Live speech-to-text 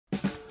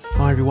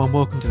Hi everyone,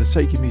 welcome to the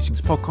Sacred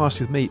Musings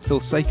podcast with me, Phil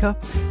Saker.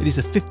 It is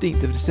the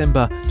 15th of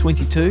December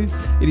 22.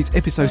 It is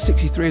episode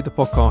 63 of the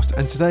podcast,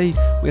 and today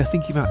we are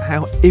thinking about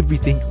how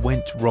everything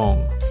went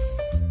wrong.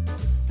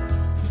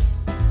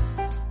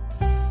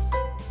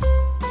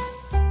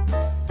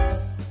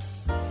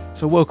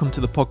 So welcome to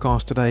the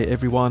podcast today,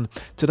 everyone.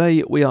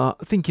 Today we are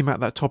thinking about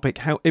that topic,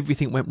 how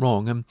everything went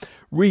wrong. And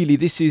really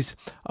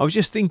I was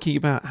just thinking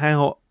about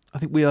how I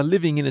think we are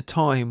living in a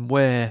time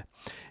where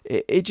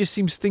it just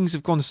seems things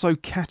have gone so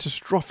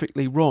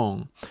catastrophically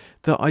wrong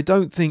that I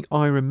don't think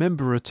I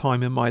remember a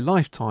time in my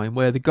lifetime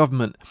where the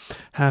government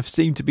have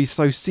seemed to be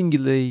so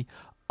singularly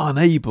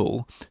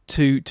unable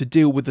to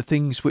deal with the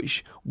things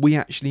which we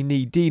actually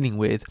need dealing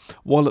with,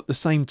 while at the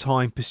same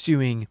time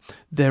pursuing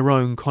their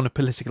own kind of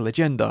political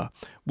agenda,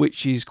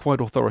 which is quite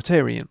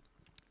authoritarian.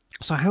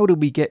 So how do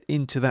we get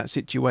into that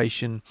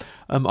situation?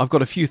 I've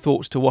got a few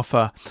thoughts to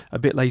offer a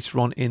bit later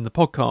on in the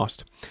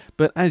podcast.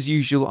 But as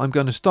usual, I'm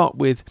going to start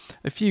with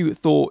a few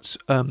thoughts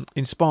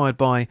inspired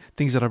by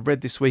things that I've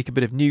read this week, a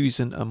bit of news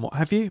and what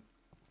have you.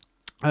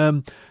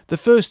 The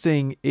first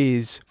thing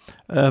is,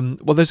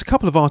 there's a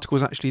couple of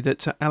articles actually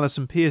that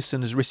Alison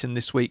Pearson has written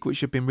this week,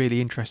 which have been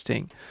really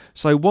interesting.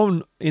 So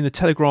one in the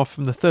Telegraph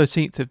from the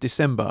 13th of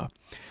December.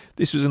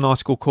 This was an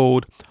article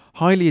called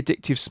 "Highly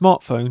Addictive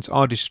Smartphones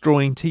Are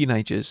Destroying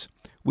Teenagers.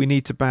 We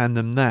Need to Ban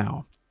Them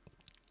Now."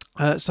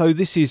 So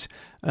this is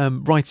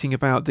writing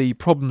about the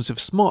problems of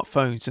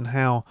smartphones and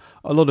how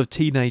a lot of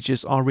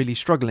teenagers are really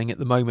struggling at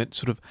the moment,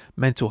 sort of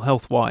mental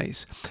health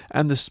wise.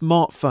 And the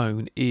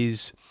smartphone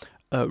is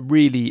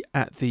really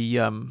at the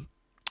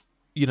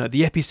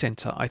the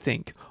epicenter, I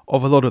think,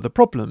 of a lot of the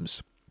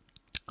problems.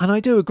 And I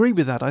do agree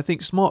with that. I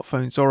think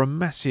smartphones are a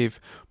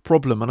massive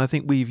problem, and I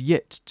think we've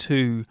yet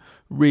to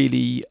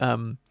really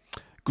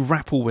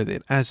grapple with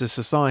it as a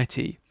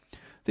society. I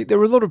think there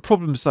are a lot of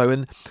problems though,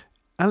 and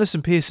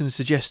Alison Pearson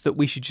suggests that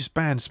we should just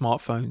ban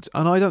smartphones,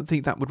 and I don't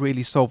think that would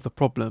really solve the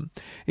problem.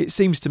 It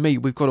seems to me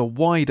we've got a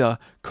wider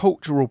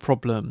cultural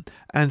problem,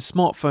 and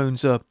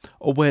smartphones are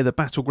where the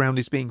battleground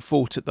is being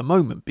fought at the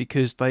moment,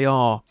 because they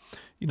are,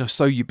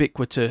 so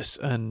ubiquitous,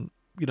 and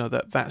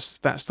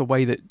that's the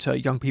way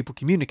that young people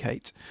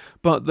communicate.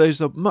 But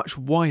there's a much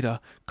wider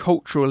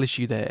cultural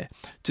issue there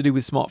to do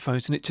with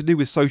smartphones, and it's to do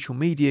with social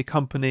media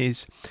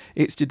companies.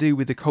 It's to do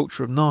with the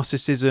culture of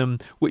narcissism,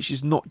 which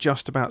is not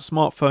just about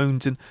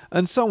smartphones,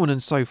 and so on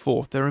and so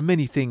forth. There are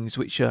many things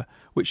which are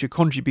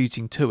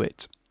contributing to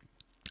it.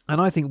 And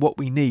I think what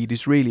we need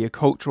is really a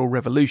cultural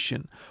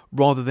revolution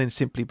rather than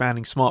simply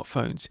banning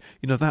smartphones.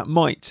 That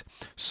might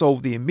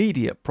solve the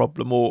immediate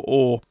problem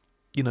or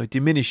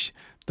diminish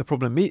the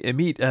problem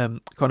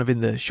kind of in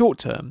the short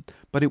term,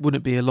 but it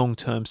wouldn't be a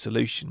long-term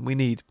solution. We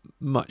need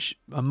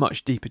a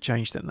much deeper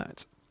change than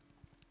that.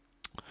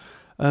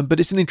 But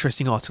it's an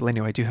interesting article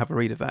anyway. Do have a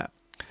read of that.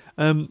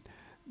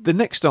 The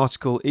next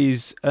article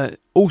is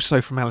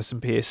also from Alison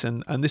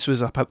Pearson, and this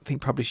was, I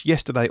think, published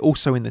yesterday,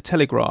 also in the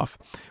Telegraph,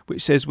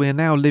 which says we are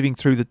now living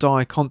through the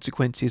dire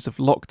consequences of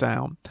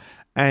lockdown.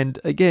 And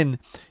again,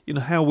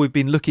 how we've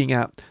been looking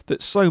at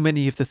that so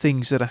many of the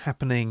things that are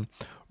happening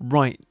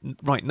right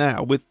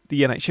now with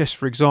the NHS,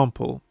 for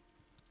example,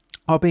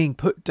 are being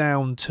put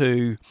down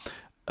to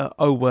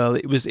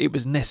it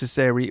was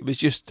necessary. It was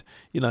just,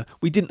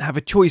 we didn't have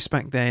a choice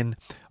back then.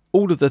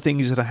 All of the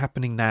things that are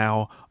happening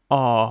now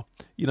are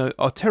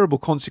terrible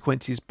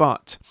consequences,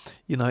 but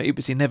it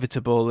was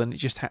inevitable and it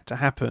just had to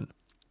happen.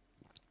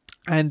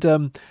 And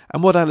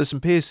what Alison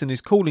Pearson is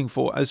calling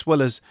for, as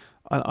well as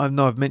I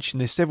know I've mentioned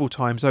this several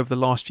times over the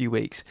last few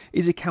weeks,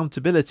 is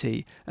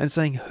accountability, and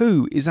saying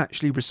who is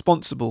actually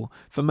responsible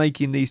for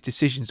making these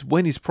decisions.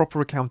 When is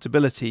proper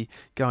accountability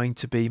going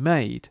to be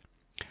made?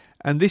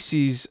 And this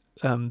is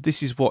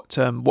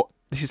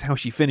how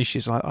she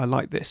finishes. I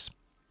like this.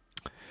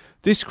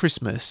 This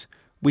Christmas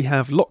we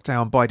have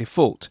lockdown by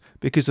default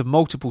because of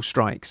multiple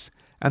strikes,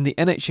 and the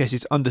NHS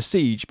is under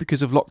siege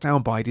because of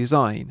lockdown by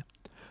design.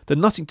 The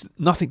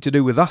nothing to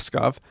do with us,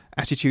 Gov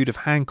attitude of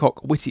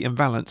Hancock, Whitty and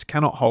Vallance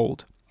cannot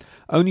hold.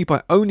 Only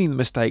by owning the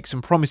mistakes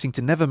and promising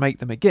to never make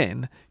them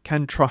again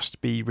can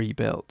trust be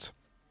rebuilt.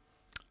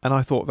 And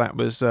I thought that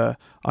was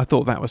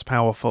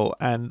powerful,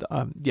 and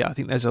I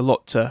think there's a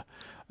lot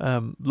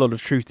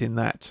of truth in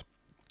that.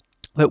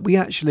 That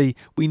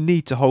we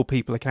need to hold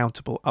people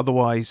accountable,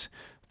 otherwise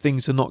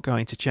things are not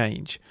going to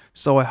change.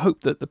 So I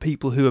hope that the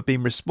people who have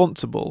been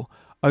responsible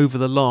over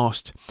the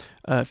last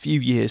few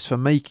years for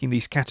making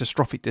these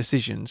catastrophic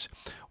decisions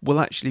will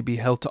actually be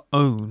held to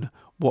own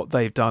what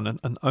they've done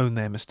and own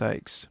their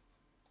mistakes.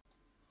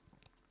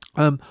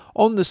 On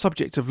the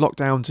subject of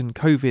lockdowns and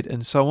COVID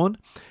and so on,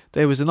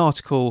 there was an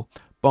article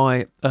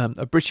by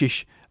a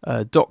British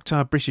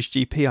doctor, British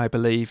GP, I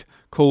believe,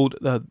 called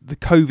the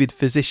COVID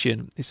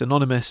Physician. It's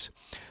anonymous,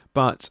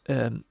 but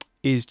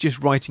is just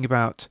writing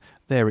about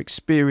their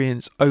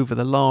experience over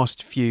the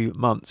last few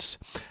months.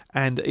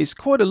 And it's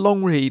quite a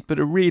long read, but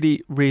a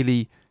really,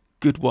 really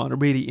good one, a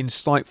really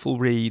insightful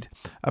read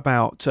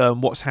about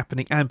what's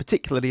happening, and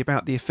particularly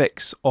about the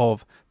effects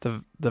of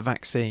the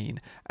vaccine,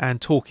 and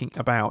talking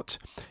about,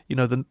 you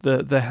know,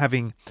 they're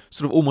having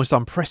sort of almost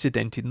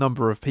unprecedented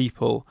number of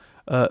people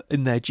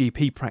in their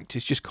GP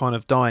practice just kind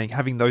of dying,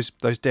 having those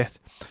death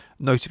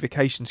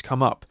notifications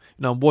come up,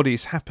 you know, what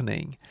is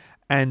happening.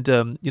 And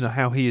you know,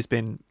 how he has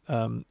been,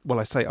 well,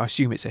 I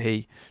assume it's a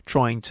he,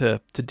 trying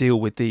to deal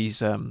with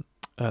these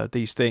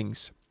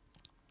things.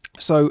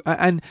 So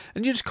and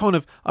you just kind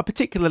of,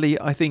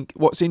 particularly, I think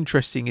what's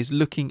interesting is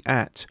looking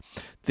at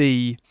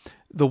the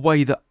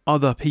way that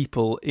other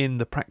people in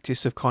the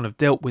practice have kind of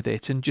dealt with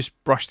it, and just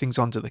brushed things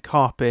under the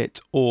carpet,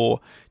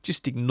 or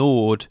just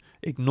ignored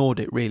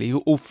it really,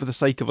 all for the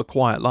sake of a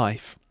quiet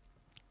life.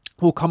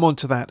 We'll come on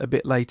to that a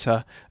bit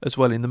later as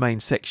well in the main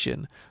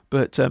section.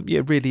 But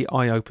yeah, really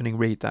eye-opening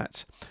read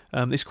that.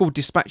 It's called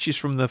Dispatches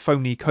from the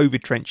Phony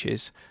COVID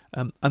Trenches.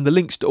 And the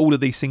links to all of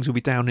these things will be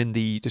down in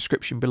the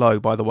description below,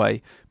 by the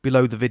way,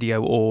 below the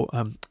video, or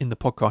in the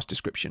podcast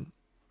description.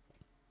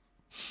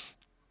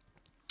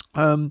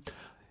 On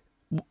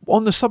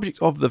the subject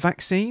of the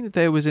vaccine,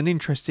 there was an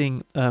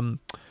interesting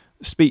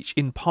speech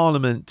in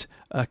Parliament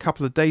a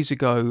couple of days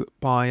ago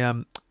by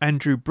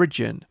Andrew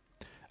Bridgen,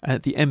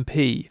 the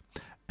MP.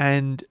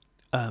 And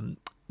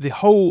the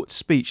whole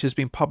speech has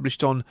been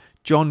published on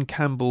John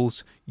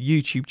Campbell's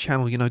YouTube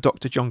channel, you know,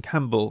 Dr. John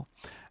Campbell.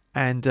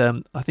 And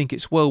I think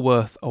it's well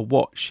worth a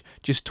watch,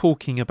 just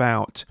talking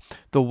about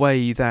the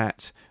way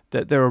that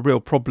there are real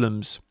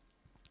problems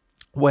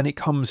when it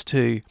comes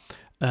to,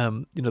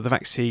 you know, the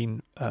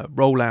vaccine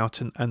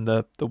rollout, and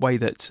the way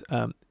that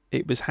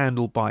it was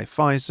handled by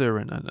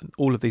Pfizer and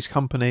all of these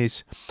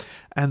companies,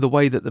 and the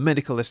way that the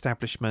medical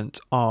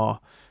establishment are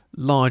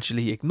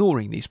largely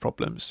ignoring these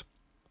problems.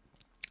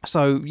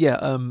 So yeah,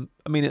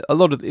 I mean, a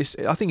lot of this,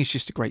 I think it's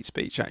just a great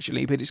speech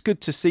actually, but it's good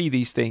to see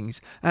these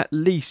things at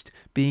least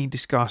being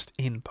discussed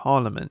in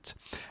Parliament,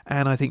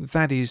 and I think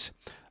that is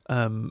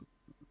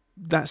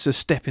that's a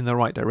step in the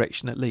right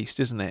direction at least,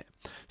 isn't it?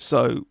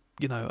 So,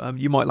 you know,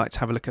 you might like to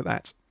have a look at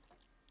that.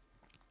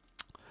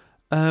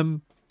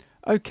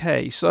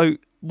 Okay, so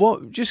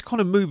just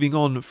kind of moving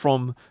on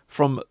from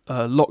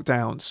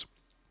lockdowns,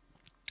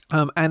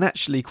 and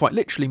actually quite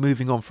literally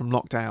moving on from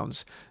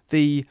lockdowns,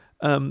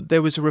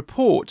 there was a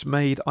report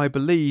made, I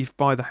believe,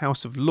 by the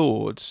House of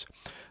Lords,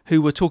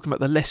 who were talking about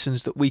the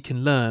lessons that we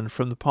can learn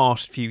from the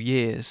past few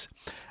years.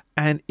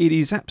 And it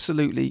is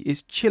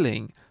it's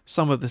chilling,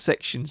 some of the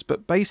sections,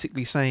 but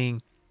basically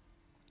saying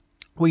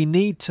we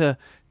need to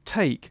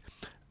take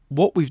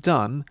what we've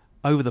done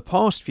over the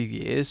past few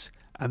years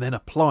and then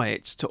apply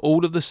it to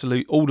all of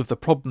the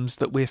problems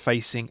that we're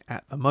facing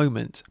at the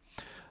moment.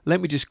 Let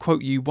me just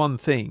quote you one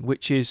thing,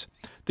 which is,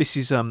 this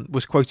is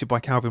was quoted by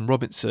Calvin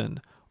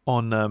Robinson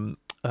on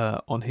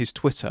his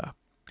Twitter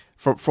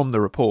from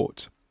the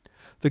report.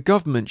 The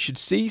government should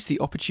seize the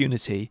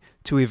opportunity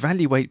to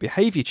evaluate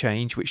behaviour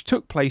change which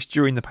took place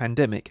during the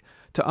pandemic,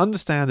 to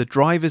understand the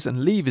drivers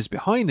and levers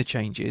behind the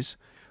changes,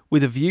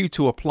 with a view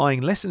to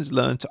applying lessons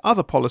learned to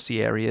other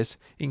policy areas,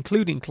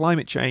 including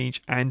climate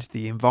change and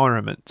the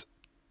environment.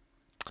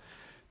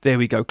 There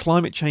we go,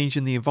 climate change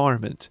and the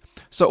environment.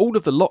 So all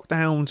of the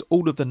lockdowns,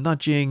 all of the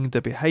nudging,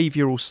 the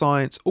behavioural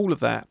science, all of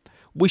that,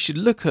 we should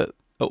look at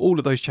all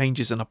of those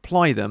changes and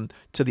apply them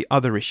to the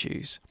other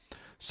issues.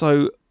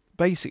 So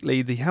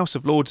basically, the House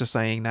of Lords are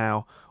saying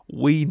now,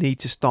 we need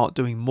to start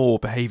doing more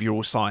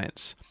behavioural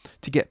science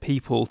to get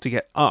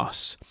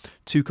us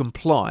to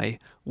comply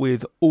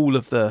with all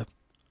of the,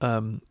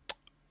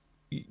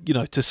 you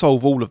know, to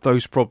solve all of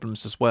those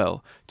problems as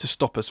well, to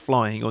stop us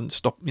flying, or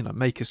stop, you know,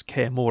 make us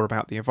care more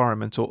about the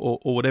environment, or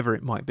whatever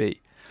it might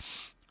be.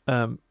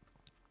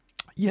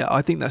 Yeah,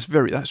 I think that's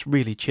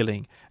really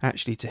chilling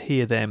actually, to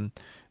hear them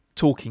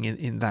talking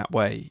in that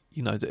way,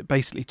 you know,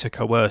 basically to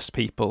coerce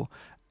people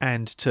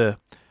and to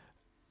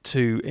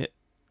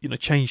you know,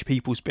 change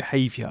people's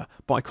behaviour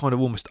by kind of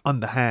almost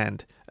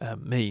underhand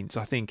means.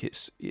 I think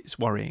it's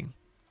worrying.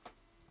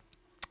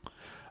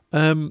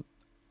 And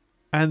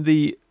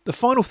the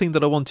final thing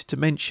that I wanted to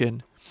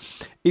mention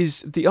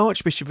is the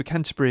Archbishop of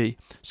Canterbury.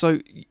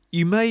 So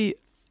you may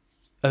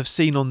have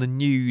seen on the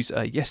news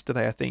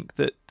yesterday, I think,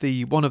 that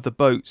one of the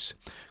boats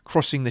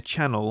crossing the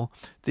channel,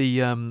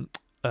 the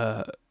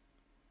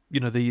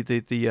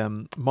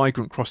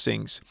migrant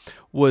crossings,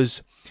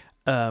 was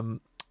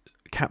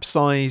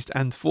capsized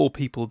and 4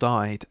 people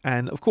died,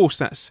 and of course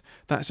that's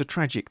a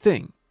tragic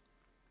thing.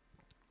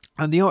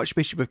 And the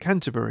Archbishop of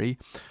Canterbury,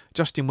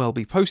 Justin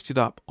Welby, posted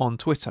up on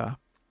Twitter,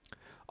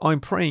 "I'm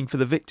praying for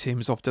the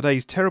victims of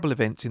today's terrible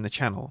events in the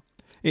Channel.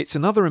 It's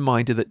another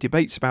reminder that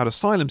debates about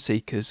asylum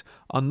seekers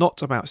are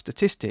not about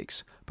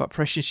statistics, but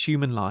precious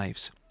human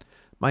lives.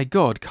 May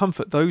God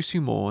comfort those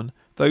who mourn,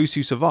 those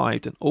who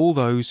survived, and all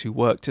those who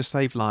work to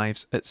save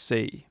lives at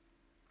sea."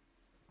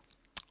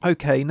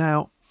 Okay,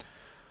 now,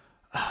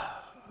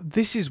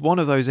 this is one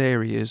of those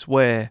areas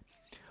where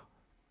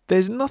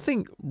there's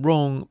nothing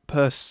wrong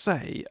per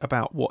se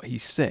about what he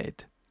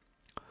said.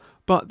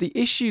 But the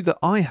issue that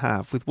I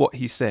have with what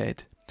he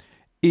said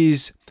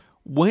is,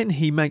 when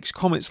he makes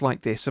comments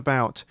like this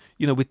about,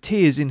 with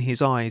tears in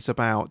his eyes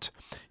about,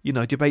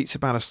 debates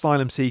about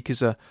asylum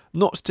seekers are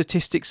not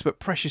statistics but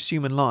precious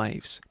human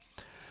lives.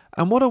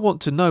 And what I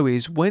want to know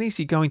is, when is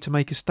he going to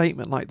make a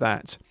statement like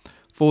that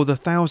for the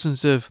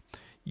thousands of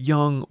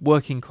young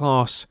working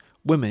class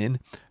women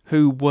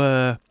who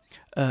were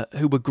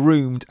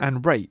groomed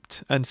and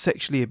raped and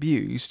sexually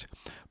abused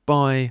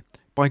by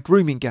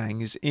grooming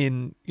gangs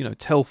in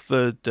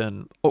Telford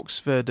and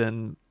Oxford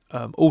and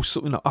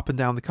also up and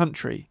down the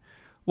country?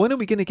 When are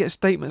we going to get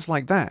statements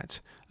like that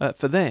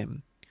for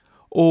them?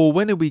 Or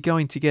when are we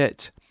going to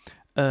get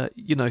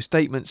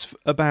statements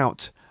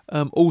about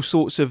all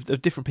sorts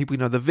of different people,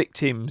 the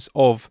victims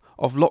of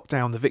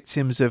lockdown, the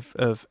victims of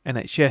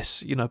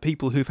NHS,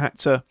 people who've had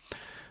to...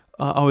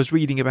 I was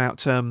reading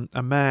about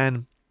a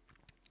man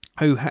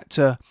who had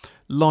to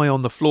lie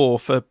on the floor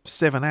for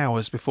 7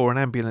 hours before an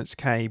ambulance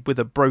came with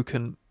a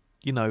broken,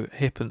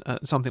 hip and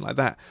something like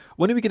that.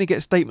 When are we going to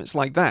get statements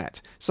like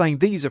that saying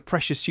these are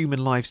precious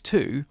human lives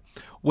too,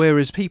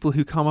 whereas people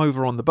who come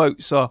over on the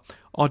boats are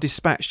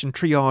dispatched and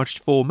triaged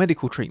for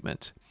medical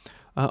treatment?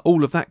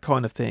 All of that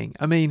kind of thing.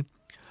 I mean,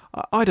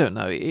 I don't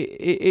know.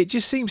 It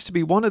just seems to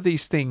be one of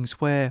these things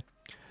where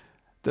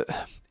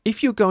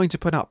if you're going to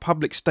put out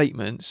public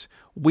statements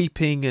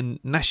weeping and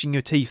gnashing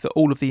your teeth at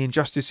all of the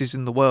injustices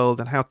in the world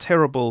and how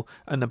terrible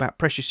and about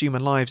precious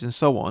human lives and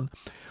so on,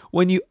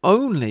 when you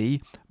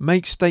only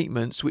make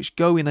statements which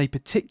go in a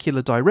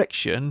particular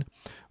direction,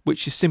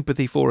 which is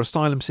sympathy for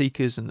asylum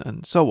seekers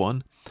and so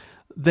on,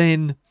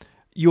 then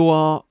you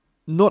are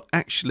not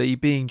actually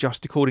being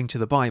just according to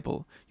the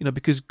Bible,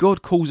 because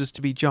God calls us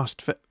to be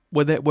just for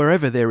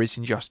wherever there is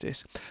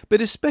injustice, but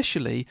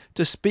especially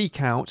to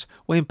speak out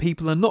when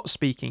people are not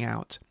speaking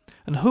out.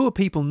 And who are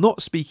people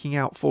not speaking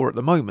out for at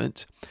the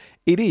moment?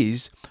 It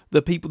is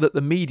the people that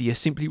the media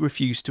simply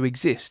refuse to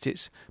exist.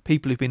 It's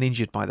people who've been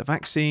injured by the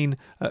vaccine.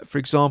 For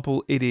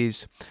example, it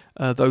is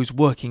those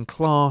working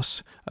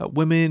class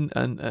women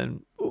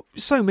and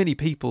so many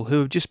people who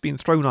have just been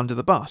thrown under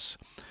the bus.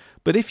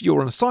 But if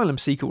you're an asylum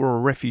seeker or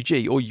a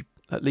refugee, or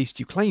at least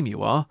you claim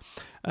you are,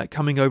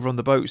 coming over on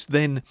the boats,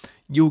 then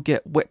you'll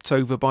get wept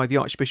over by the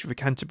Archbishop of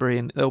Canterbury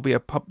and there'll be a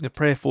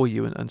prayer for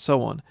you and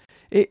so on.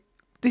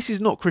 This is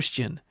not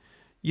Christian.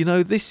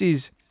 This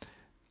is,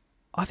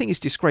 I think it's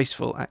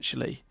disgraceful,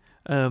 actually.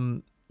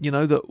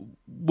 That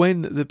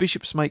when the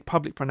bishops make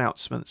public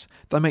pronouncements,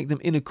 they make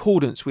them in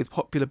accordance with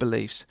popular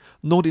beliefs,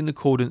 not in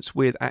accordance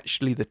with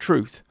actually the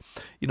truth,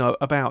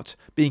 about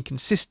being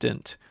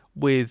consistent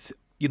with,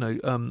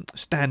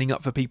 standing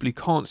up for people who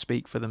can't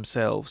speak for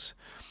themselves.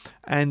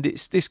 And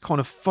it's this kind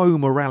of faux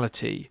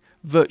morality,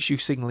 virtue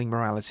signalling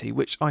morality,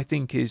 which I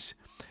think is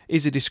a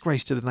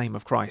disgrace to the name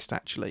of Christ,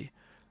 actually.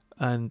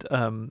 And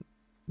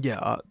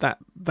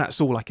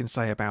that's all I can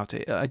say about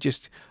it.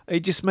 It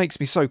just makes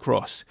me so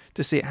cross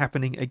to see it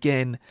happening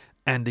again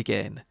and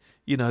again.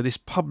 This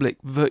public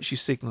virtue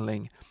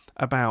signalling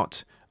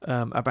about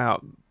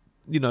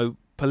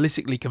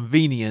politically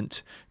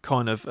convenient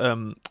kind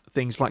of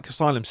things like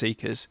asylum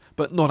seekers,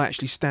 but not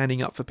actually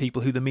standing up for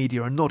people who the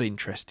media are not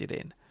interested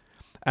in.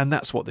 And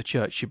that's what the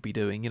church should be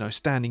doing,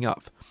 standing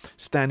up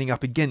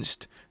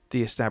against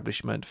the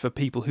establishment for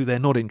people who they're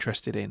not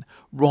interested in,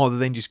 rather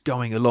than just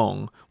going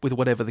along with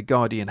whatever the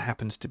Guardian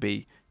happens to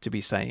be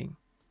saying.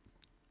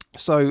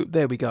 So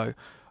there we go.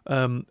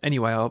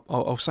 Anyway,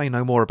 I'll say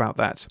no more about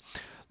that.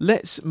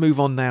 Let's move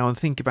on now and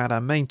think about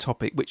our main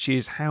topic, which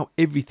is how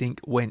everything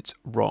went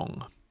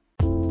wrong.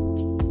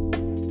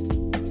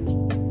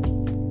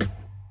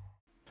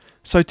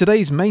 So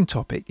today's main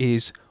topic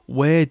is,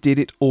 where did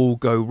it all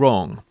go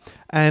wrong?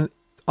 And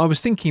I was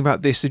thinking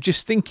about this, so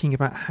just thinking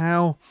about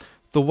how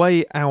the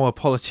way our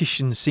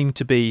politicians seem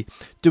to be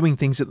doing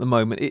things at the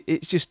moment,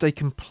 it's just a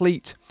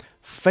complete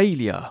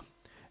failure.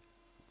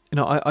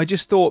 I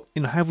just thought,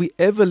 have we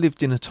ever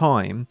lived in a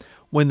time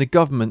when the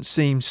government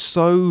seems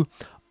so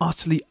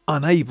utterly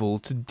unable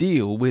to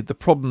deal with the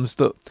problems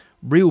that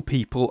real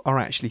people are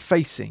actually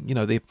facing?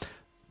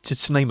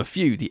 To name a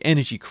few, the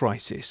energy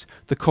crisis,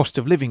 the cost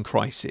of living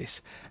crisis,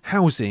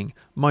 housing,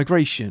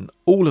 migration,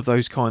 all of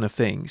those kind of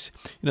things.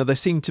 They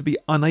seem to be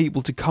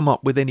unable to come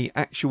up with any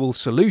actual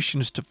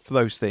solutions for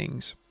those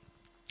things,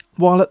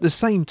 while at the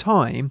same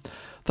time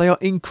they are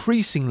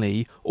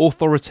increasingly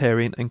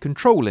authoritarian and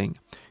controlling.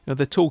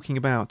 They're talking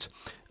about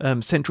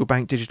central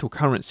bank digital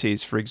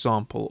currencies, for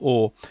example,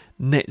 or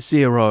net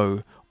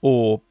zero,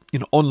 or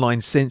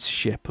online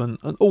censorship and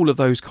all of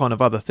those kind of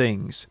other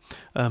things,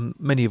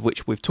 many of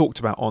which we've talked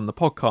about on the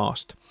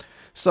podcast.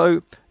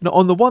 So,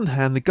 on the one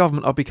hand, the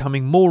government are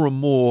becoming more and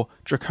more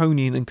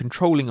draconian and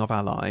controlling of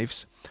our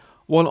lives,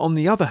 while on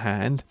the other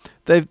hand,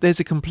 there's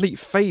a complete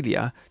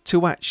failure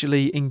to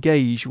actually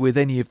engage with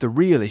any of the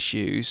real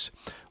issues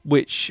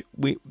which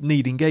we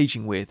need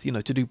engaging with,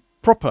 to do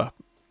proper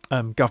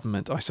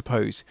government, I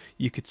suppose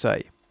you could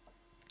say.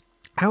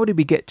 How did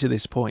we get to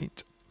this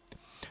point?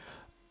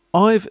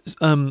 I've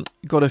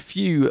got a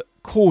few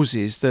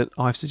causes that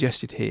I've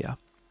suggested here.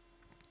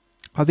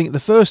 I think the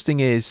first thing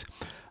is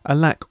a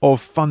lack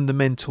of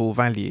fundamental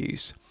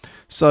values.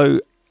 So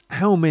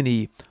how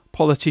many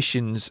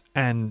politicians,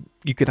 and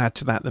you could add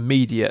to that the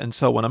media and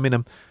so on. I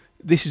mean,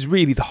 this is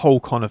really the whole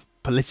kind of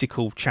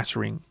political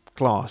chattering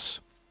class,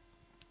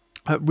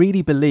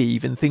 really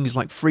believe in things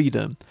like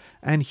freedom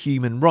and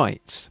human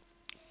rights.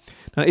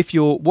 Now, if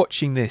you're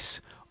watching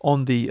this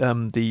on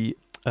the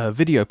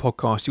video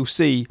podcast, you'll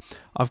see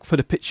I've put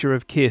a picture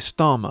of Keir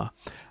Starmer.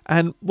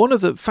 And one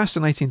of the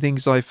fascinating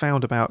things I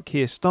found about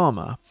Keir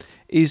Starmer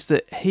is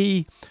that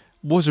he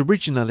was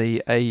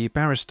originally a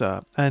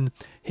barrister and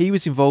he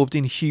was involved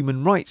in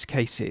human rights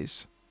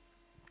cases.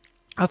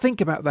 I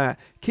think about that.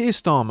 Keir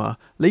Starmer,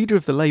 leader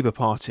of the Labour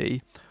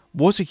Party,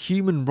 was a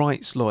human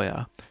rights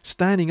lawyer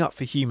standing up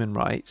for human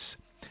rights,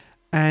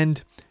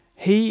 and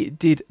he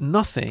did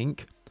nothing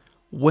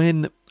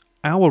when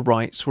our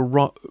rights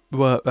were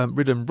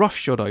ridden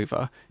roughshod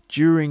over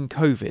during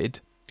COVID,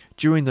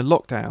 during the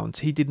lockdowns.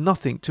 He did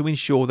nothing to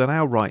ensure that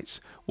our rights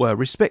were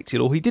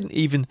respected, or he didn't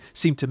even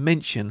seem to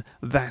mention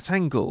that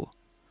angle.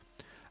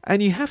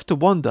 And you have to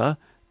wonder,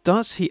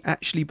 does he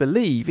actually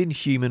believe in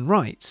human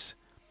rights?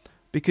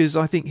 Because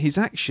I think his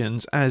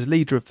actions as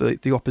leader of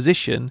the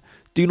opposition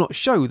do not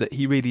show that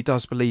he really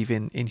does believe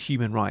in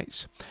human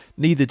rights.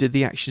 Neither did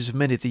the actions of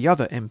many of the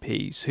other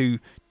MPs who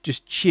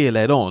just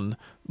cheerlead on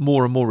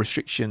more and more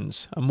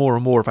restrictions and more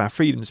of our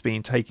freedoms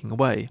being taken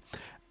away.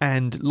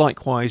 And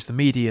likewise the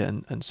media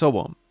and so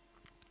on.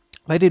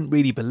 They didn't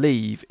really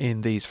believe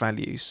in these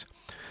values.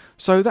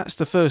 So that's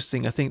the first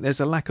thing. I think there's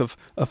a lack of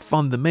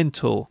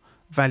fundamental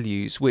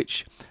values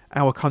which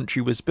our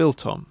country was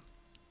built on.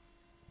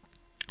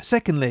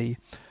 Secondly,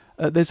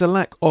 there's a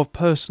lack of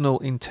personal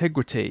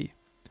integrity.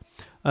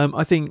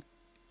 I think,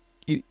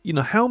 you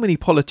know, how many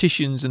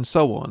politicians and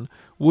so on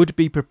would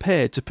be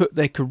prepared to put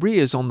their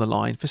careers on the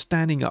line for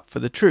standing up for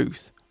the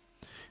truth?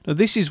 Now,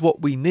 this is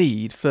what we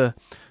need for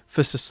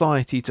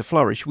society to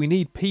flourish. We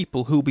need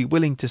people who'll be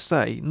willing to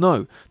say,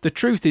 no, the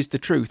truth is the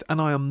truth, and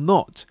I am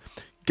not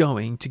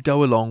going to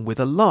go along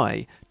with a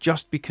lie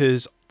just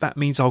because that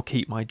means I'll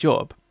keep my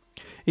job.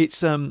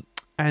 It's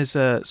as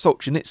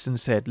Solzhenitsyn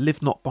said,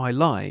 live not by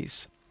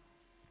lies.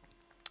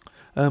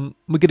 We're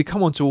going to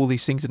come on to all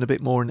these things in a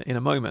bit more in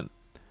a moment.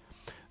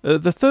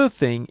 The third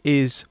thing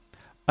is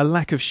a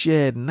lack of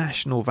shared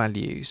national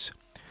values.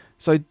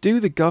 So do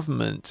the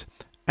government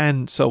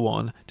and so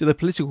on, do the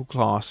political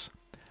class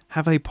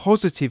have a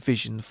positive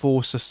vision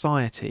for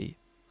society?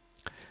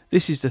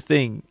 This is the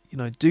thing, you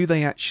know, do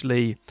they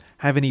actually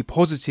have any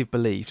positive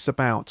beliefs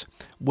about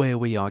where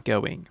we are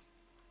going?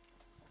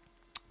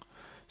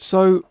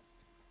 So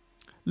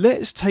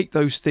let's take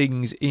those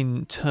things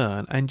in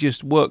turn and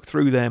just work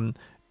through them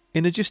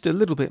in just a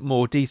little bit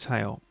more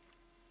detail.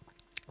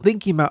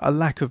 Thinking about a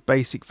lack of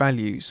basic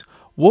values,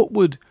 what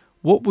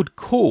would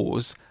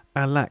cause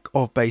a lack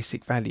of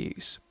basic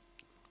values?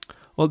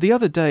 Well, the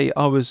other day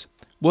I was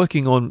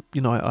working on,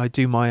 you know, I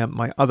do my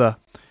other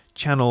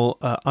channel,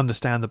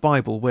 Understand the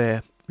Bible,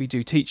 where we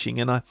do teaching,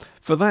 and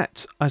for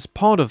that, as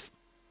part of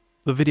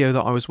the video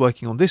that I was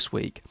working on this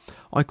week,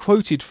 I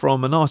quoted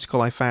from an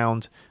article I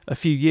found a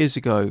few years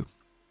ago,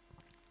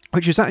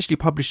 which was actually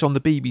published on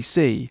the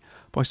BBC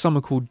by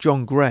someone called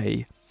John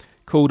Gray,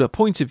 called A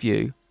Point of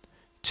View,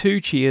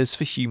 2 Cheers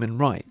for Human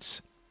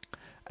Rights.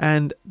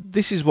 And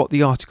this is what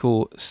the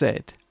article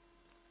said.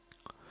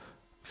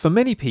 For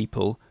many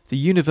people, the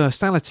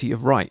universality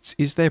of rights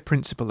is their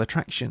principal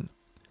attraction.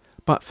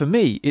 But for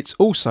me, it's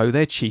also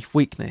their chief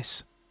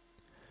weakness.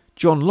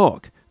 John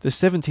Locke, the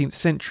 17th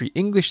century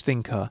English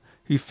thinker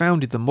who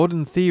founded the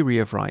modern theory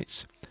of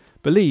rights,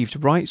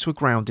 believed rights were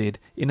grounded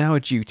in our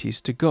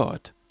duties to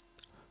God.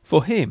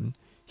 For him,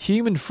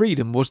 human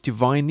freedom was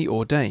divinely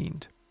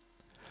ordained.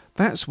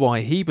 That's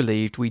why he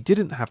believed we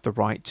didn't have the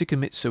right to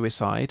commit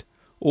suicide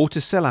or to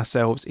sell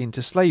ourselves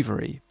into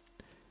slavery.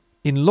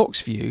 In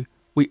Locke's view,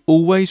 we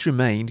always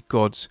remained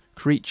God's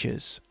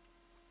creatures.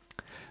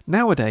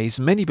 Nowadays,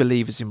 many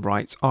believers in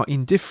rights are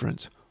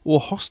indifferent or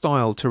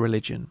hostile to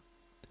religion.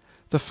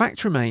 The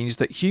fact remains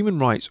that human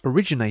rights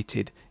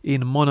originated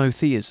in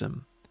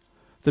monotheism,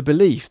 the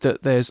belief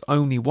that there's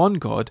only one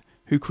God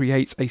who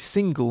creates a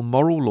single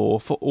moral law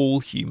for all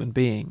human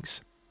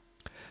beings.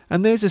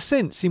 And there's a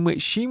sense in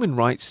which human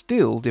rights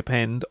still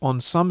depend on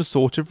some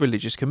sort of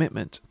religious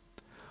commitment.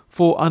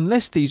 For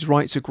unless these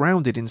rights are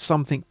grounded in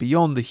something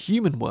beyond the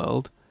human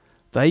world,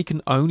 they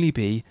can only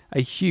be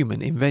a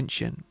human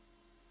invention.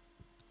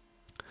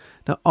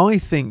 Now, I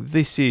think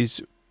this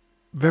is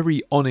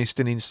very honest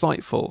and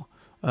insightful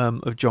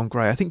of John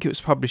Gray. I think it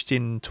was published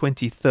in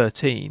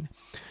 2013.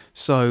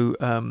 So,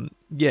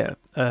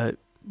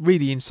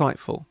 really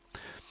insightful.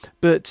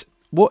 But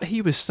what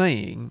he was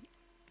saying,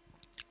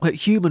 that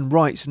human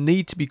rights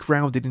need to be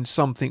grounded in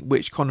something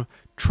which kind of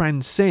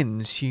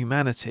transcends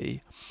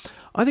humanity.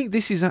 I think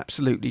this is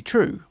absolutely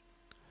true.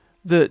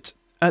 That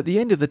at the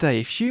end of the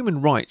day, if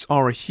human rights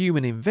are a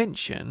human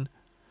invention,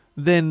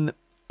 then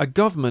a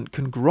government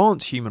can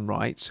grant human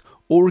rights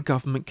or a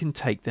government can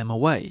take them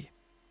away.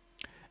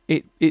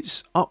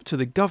 It's up to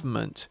the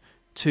government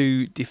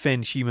to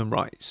defend human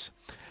rights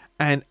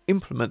and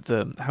implement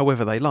them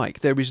however they like.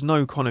 There is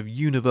no kind of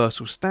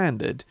universal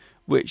standard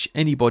which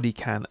anybody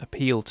can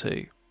appeal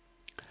to.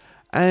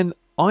 And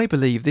I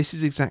believe this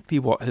is exactly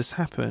what has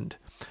happened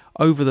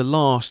over the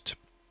last,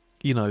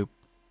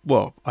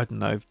 well, I don't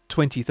know,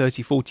 20,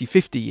 30, 40,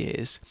 50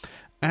 years.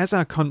 As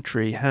our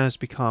country has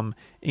become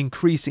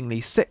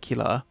increasingly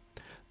secular,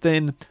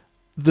 then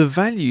the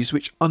values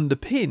which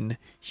underpin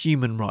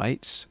human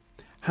rights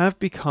have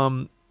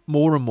become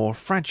more and more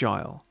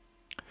fragile,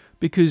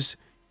 because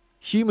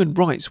human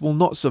rights will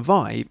not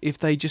survive if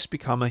they just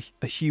become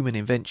a human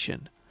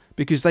invention,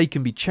 because they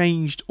can be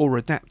changed or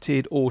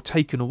adapted or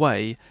taken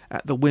away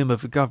at the whim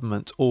of a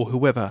government or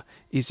whoever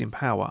is in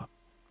power.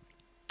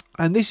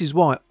 And this is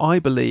why I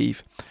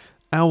believe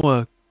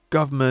our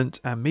government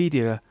and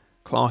media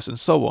class and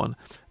so on,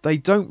 they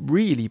don't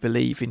really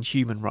believe in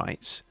human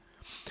rights,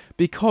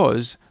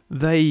 because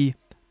they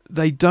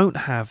don't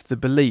have the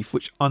belief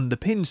which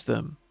underpins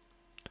them.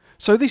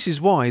 So this is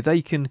why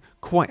they can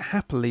quite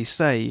happily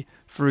say,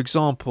 for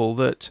example,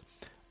 that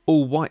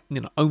all white,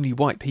 only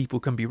white people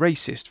can be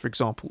racist, for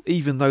example,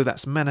 even though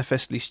that's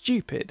manifestly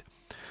stupid,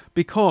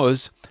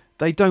 because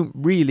they don't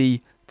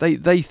really,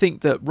 they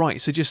think that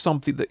rights are just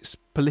something that's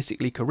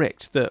politically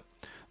correct, that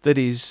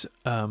is,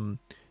 that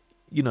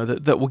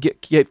will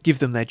give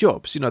them their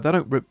jobs. They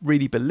don't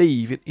really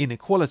believe in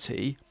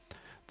equality.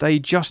 They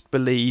just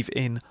believe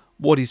in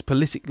what is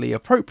politically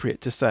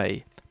appropriate to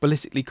say,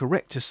 politically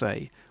correct to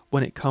say,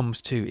 when it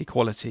comes to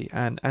equality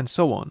and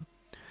so on.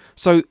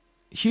 So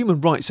human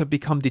rights have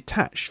become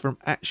detached from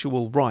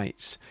actual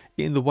rights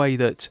in the way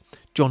that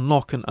John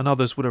Locke and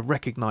others would have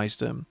recognised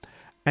them,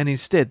 and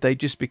instead they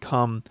just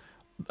become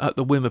at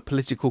the whim of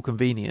political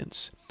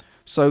convenience.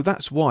 So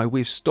that's why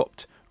we've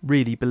stopped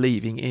really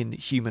believing in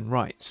human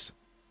rights.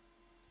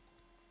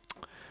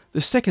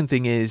 The second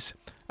thing is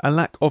a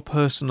lack of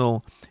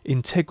personal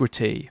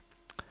integrity.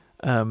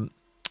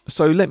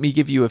 So let me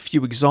give you a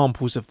few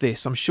examples of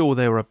this. I'm sure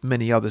there are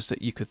many others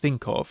that you could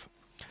think of.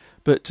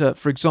 But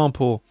for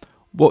example,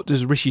 what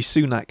does Rishi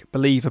Sunak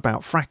believe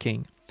about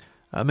fracking?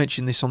 I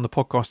mentioned this on the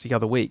podcast the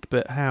other week,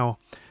 but how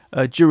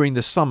during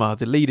the summer,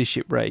 the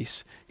leadership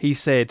race, he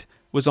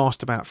was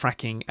asked about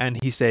fracking,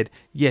 and he said,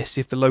 yes,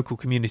 if the local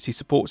community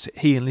supports it.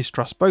 He and Liz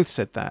Truss both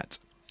said that.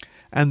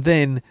 And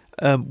then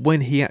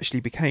when he actually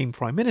became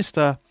Prime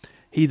Minister,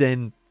 he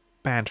then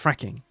banned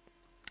fracking.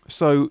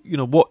 So,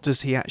 what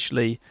does he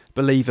actually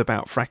believe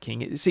about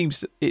fracking? It seems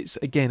that it's,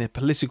 again, a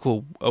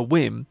political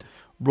whim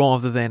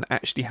rather than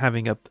actually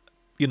having a,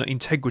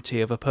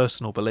 integrity of a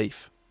personal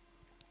belief.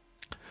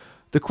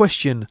 The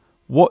question,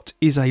 what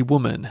is a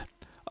woman?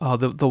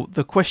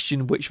 The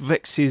question which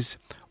vexes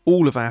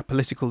all of our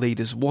political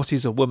leaders, what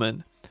is a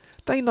woman?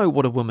 They know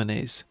what a woman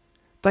is.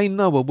 They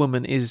know a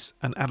woman is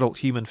an adult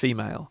human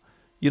female.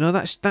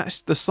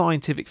 That's the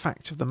scientific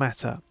fact of the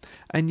matter.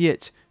 And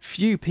yet,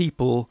 few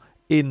people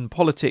in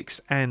politics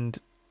and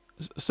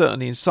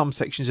certainly in some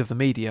sections of the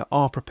media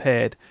are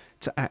prepared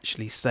to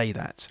actually say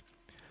that.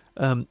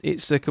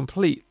 It's a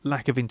complete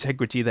lack of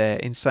integrity there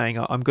in saying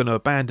I'm going to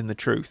abandon the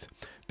truth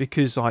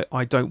because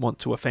I don't want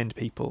to offend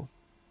people.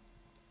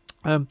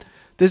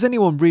 Does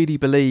anyone really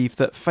believe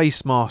that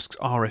face masks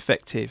are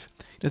effective?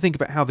 Think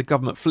about how the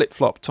government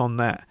flip-flopped on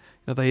that.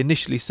 They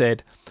initially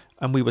said,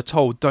 and we were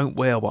told, don't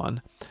wear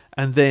one,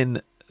 and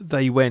then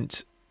they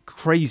went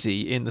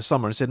crazy in the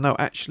summer and said, no,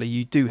 actually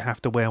you do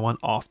have to wear one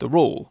after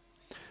all,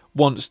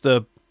 once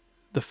the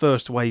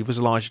first wave was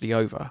largely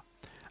over.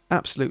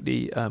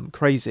 Absolutely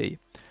crazy.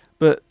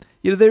 But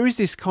there is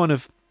this kind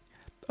of,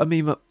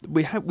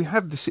 we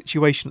have the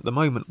situation at the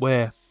moment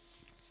where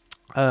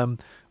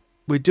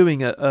we're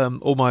doing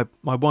or my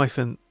wife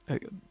and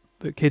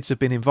the kids have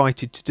been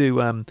invited to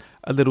do a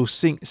little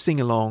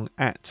sing-along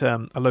at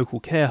a local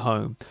care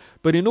home.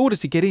 But in order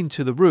to get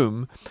into the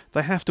room,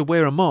 they have to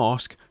wear a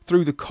mask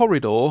through the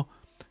corridor,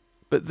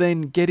 but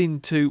then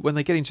when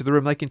they get into the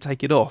room, they can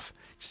take it off.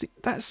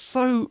 That's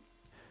so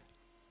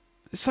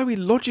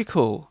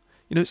illogical.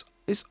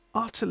 It's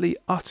utterly,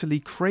 utterly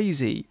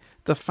crazy,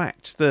 the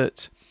fact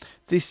that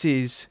this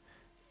is,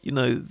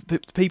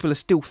 people are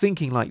still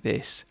thinking like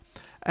this.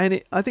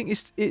 And I think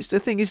it's the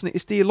thing, isn't it?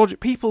 It's the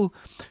illogic. People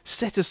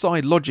set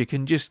aside logic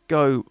and just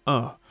go,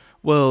 oh,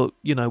 well,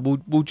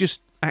 we'll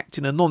just act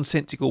in a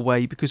nonsensical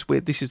way because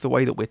this is the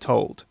way that we're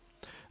told.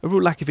 A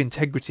real lack of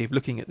integrity of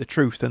looking at the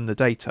truth and the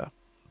data.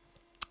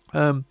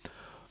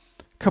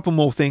 Couple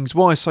more things.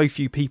 Why are so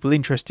few people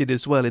interested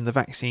as well in the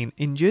vaccine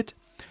injured?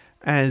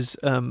 As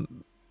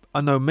I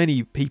know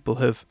many people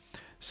have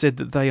said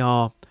that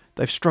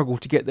they've struggled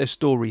to get their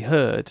story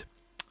heard.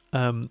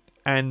 And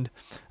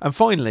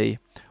finally,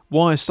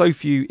 why are so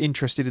few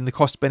interested in the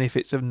cost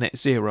benefits of net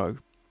zero?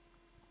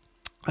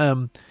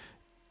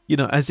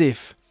 As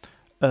if,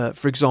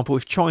 for example,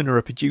 if China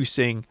are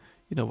producing,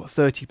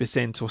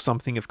 30% or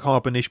something of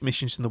carbon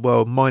emissions in the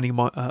world,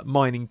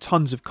 mining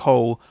tons of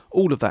coal,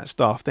 all of that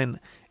stuff, then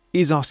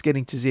is us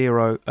getting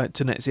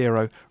to net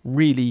zero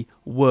really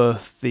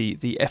worth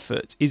the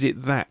effort? Is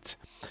it that,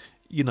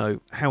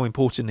 how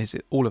important is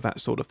it? All of that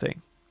sort of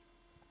thing.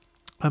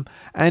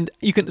 And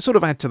you can sort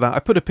of add to that. I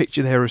put a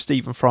picture there of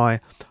Stephen Fry.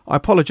 I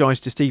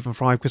apologise to Stephen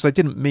Fry because I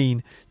didn't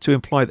mean to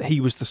imply that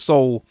he was the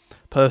sole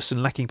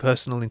person lacking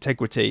personal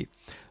integrity.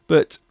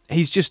 but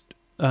he's just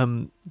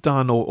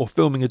done or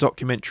filming a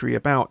documentary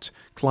about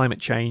climate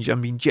change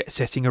and been jet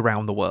setting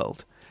around the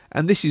world.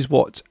 And this is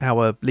what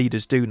our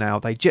leaders do now.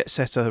 They jet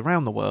set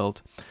around the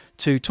world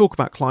to talk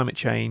about climate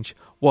change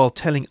while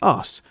telling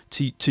us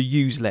to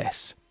use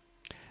less.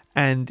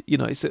 And, you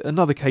know, it's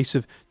another case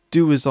of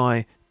do as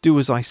I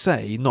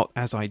say, not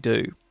as I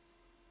do.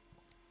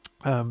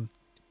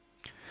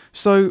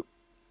 So,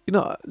 you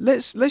know,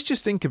 let's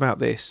just think about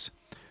this.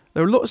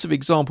 There are lots of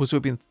examples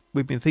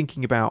we've been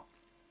thinking about.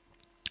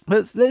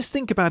 Let's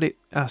think about it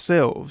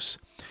ourselves.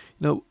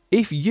 You know,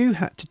 if you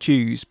had to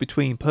choose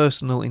between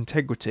personal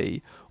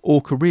integrity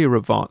or career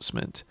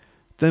advancement,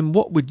 then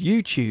what would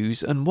you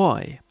choose and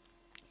why?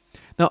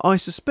 Now, I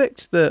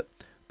suspect that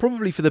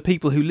probably for the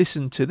people who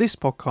listen to this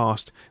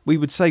podcast, we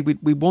would say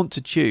we want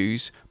to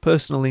choose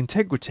personal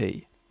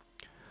integrity.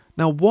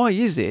 Now, why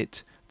is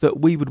it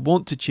that we would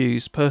want to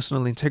choose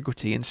personal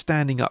integrity and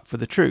standing up for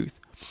the truth?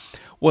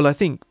 Well, I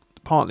think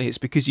partly it's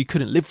because you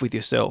couldn't live with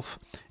yourself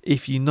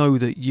if you know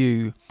that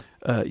you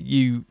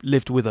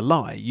lived with a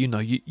lie. You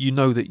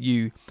know that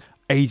you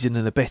aided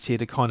and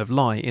abetted a kind of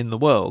lie in the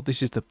world.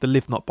 This is the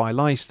live not by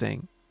lies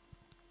thing.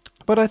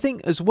 But I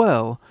think as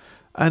well,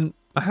 and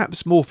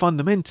perhaps more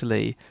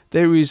fundamentally,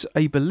 there is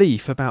a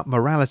belief about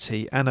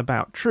morality and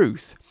about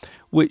truth,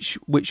 which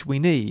we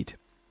need.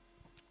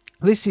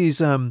 This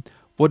is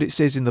what it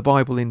says in the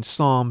Bible in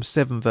Psalm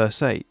 7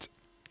 verse 8.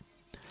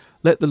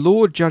 Let the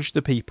Lord judge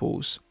the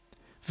peoples.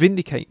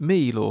 Vindicate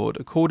me, Lord,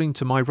 according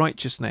to my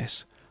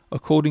righteousness,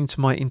 according to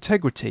my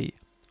integrity,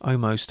 O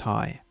Most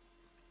High.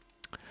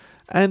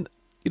 And,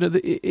 you know,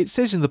 it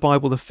says in the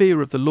Bible, the fear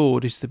of the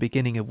Lord is the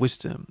beginning of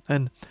wisdom,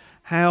 and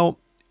how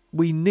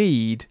we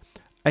need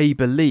a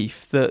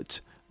belief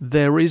that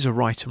there is a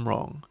right and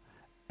wrong,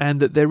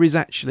 and that there is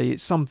actually,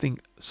 it's something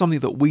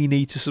that we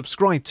need to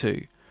subscribe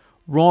to,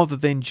 rather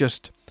than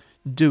just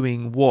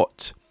doing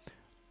what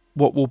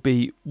will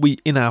be,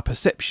 in our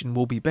perception,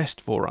 will be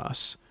best for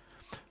us.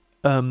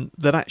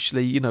 That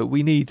actually, you know,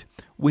 we need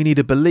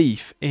a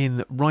belief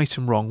in right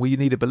and wrong. We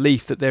need a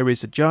belief that there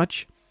is a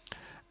judge,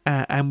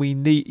 and we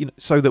need, you know,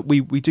 so that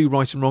we do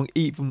right and wrong,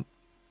 even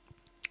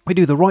we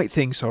do the right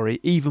thing.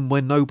 Even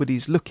when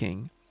nobody's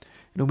looking.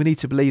 You know, we need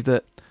to believe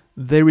that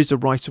there is a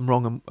right and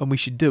wrong, and we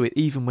should do it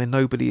even when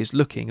nobody is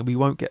looking, and we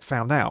won't get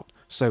found out.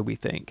 So we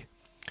think,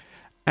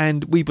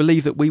 and we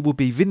believe that we will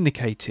be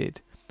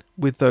vindicated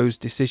with those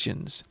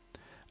decisions.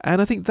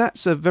 And I think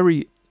that's a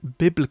very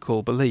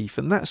biblical belief,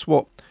 and that's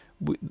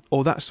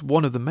that's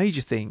one of the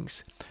major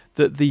things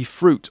that the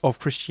fruit of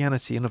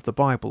Christianity and of the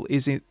Bible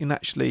is in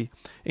actually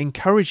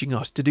encouraging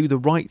us to do the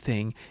right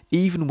thing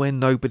even when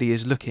nobody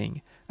is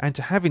looking, and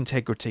to have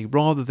integrity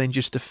rather than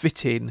just to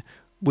fit in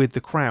with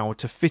the crowd,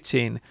 to fit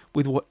in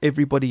with what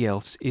everybody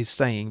else is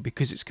saying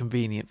because it's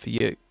convenient for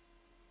you.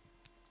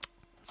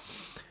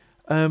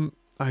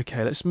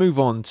 Okay, let's move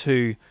on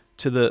to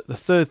the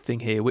third thing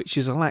here, which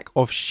is a lack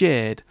of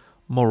shared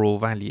moral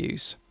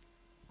values.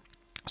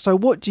 So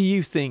what do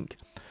you think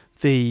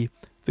the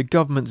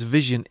government's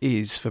vision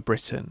is for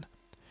Britain?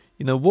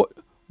 You know,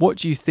 what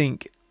do you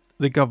think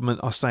the government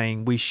are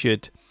saying we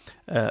should,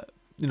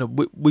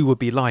 we would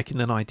be like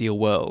in an ideal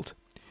world?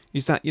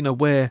 Is that, you know,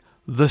 where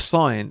the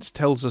science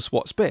tells us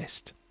what's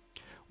best,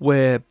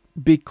 where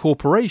big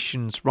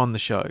corporations run the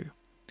show,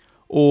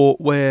 or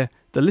where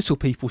the little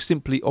people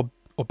simply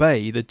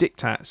obey the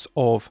diktats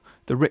of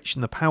the rich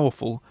and the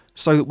powerful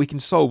so that we can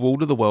solve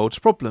all of the world's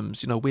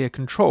problems? You know, we are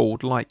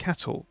controlled like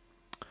cattle.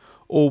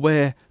 Or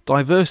where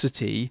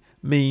diversity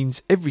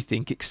means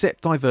everything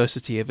except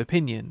diversity of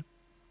opinion.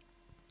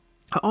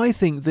 I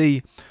think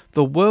the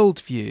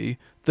worldview,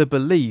 the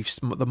beliefs,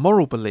 the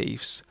moral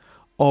beliefs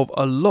of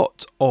a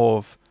lot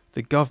of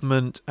the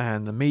government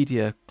and the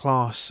media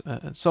class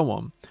and so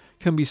on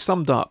can be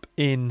summed up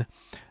in,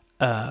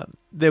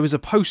 there was a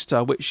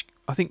poster which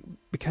I think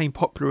became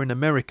popular in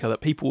America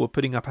that people were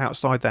putting up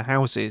outside their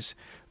houses,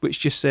 which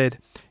just said,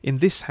 in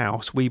this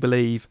house we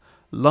believe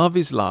love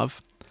is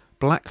love,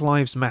 Black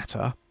Lives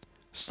Matter,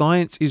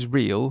 science is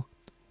real,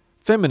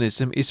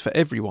 feminism is for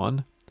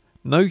everyone,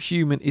 no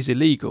human is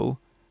illegal,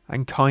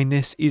 and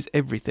kindness is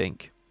everything.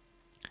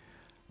 I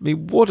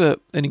mean, what an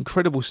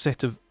incredible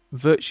set of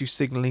virtue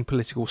signalling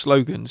political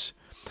slogans.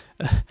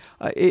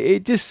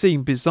 It just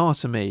seemed bizarre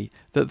to me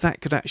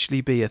that could actually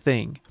be a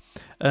thing.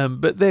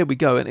 But there we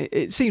go. And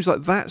it seems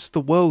like that's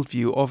the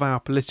worldview of our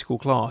political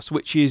class,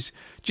 which is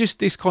just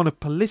this kind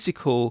of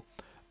political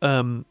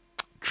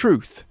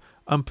truth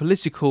and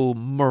political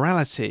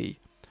morality,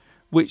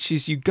 which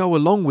is you go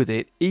along with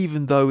it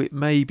even though it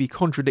may be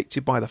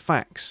contradicted by the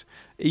facts,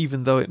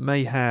 even though it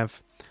may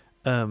have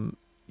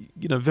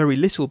very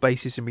little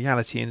basis in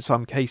reality in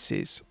some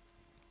cases,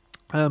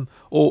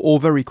 or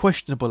very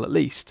questionable at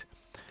least.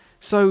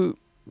 So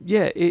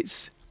yeah,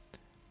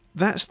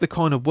 that's the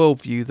kind of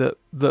worldview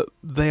that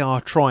they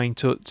are trying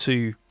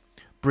to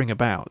bring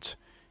about.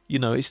 You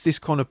know, it's this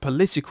kind of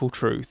political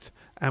truth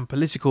and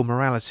political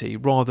morality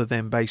rather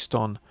than based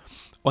on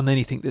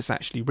anything that's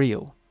actually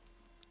real.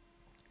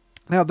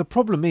 Now, the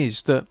problem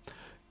is that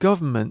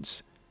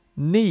governments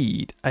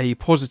need a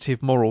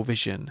positive moral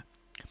vision,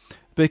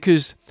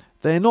 because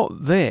they're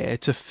not there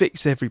to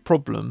fix every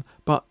problem,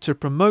 but to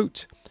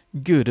promote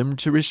good and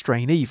to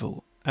restrain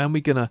evil. And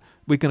we're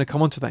gonna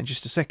come on to that in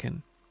just a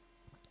second.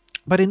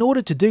 But in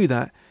order to do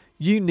that,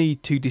 you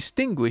need to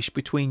distinguish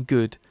between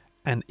good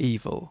and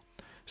evil.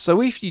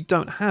 So if you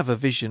don't have a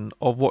vision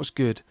of what's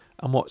good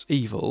and what's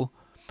evil,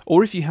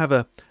 or if you have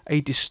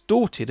a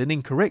distorted and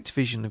incorrect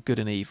vision of good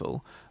and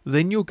evil,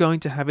 then you're going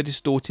to have a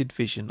distorted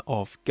vision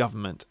of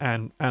government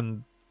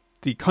and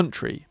the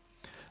country.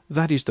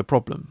 That is the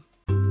problem.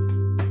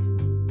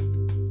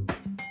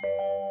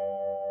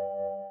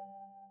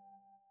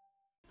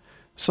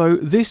 So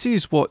this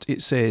is what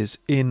it says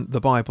in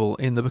the Bible,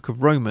 in the book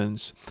of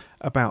Romans,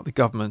 about the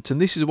government. And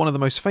this is one of the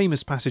most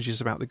famous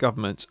passages about the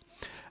government.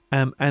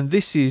 And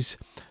this is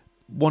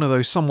one of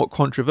those somewhat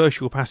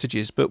controversial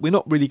passages, but we're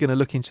not really going to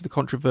look into the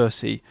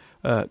controversy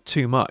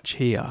too much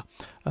here.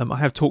 I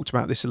have talked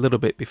about this a little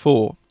bit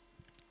before.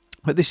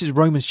 But this is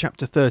Romans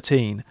chapter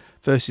 13,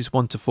 verses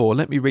 1 to 4.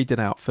 Let me read it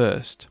out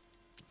first.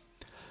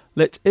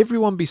 Let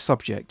everyone be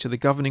subject to the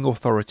governing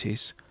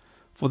authorities,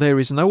 for there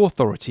is no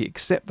authority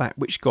except that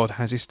which God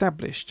has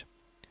established.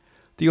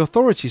 The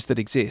authorities that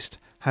exist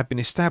have been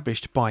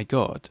established by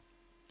God.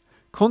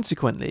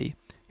 Consequently,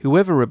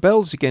 whoever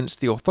rebels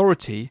against the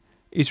authority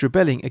is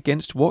rebelling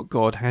against what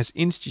God has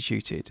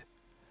instituted,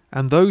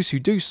 and those who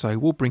do so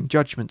will bring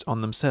judgment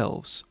on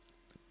themselves.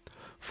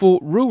 For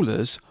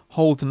rulers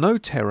hold no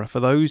terror for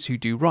those who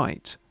do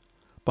right,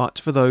 but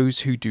for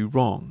those who do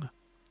wrong.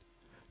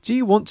 Do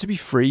you want to be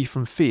free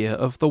from fear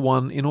of the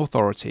one in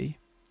authority?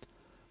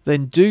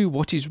 Then do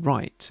what is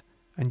right,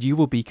 and you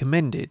will be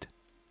commended.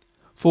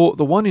 For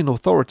the one in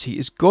authority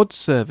is God's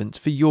servant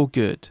for your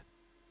good.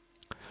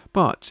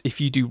 But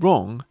if you do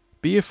wrong,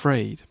 be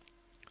afraid.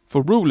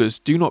 For rulers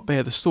do not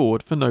bear the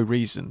sword for no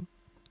reason.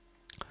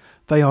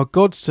 They are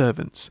God's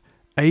servants,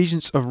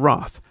 agents of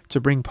wrath to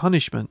bring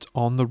punishment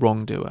on the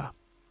wrongdoer.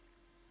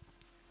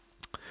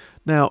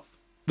 Now,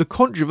 the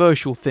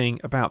controversial thing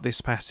about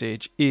this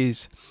passage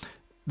is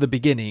the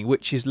beginning,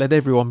 which is let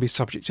everyone be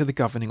subject to the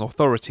governing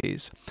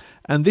authorities.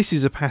 And this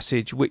is a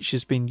passage which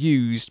has been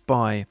used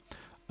by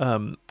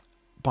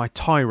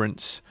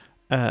tyrants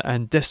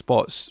and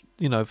despots,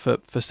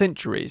 for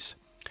centuries.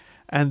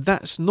 And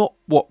that's not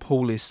what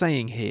Paul is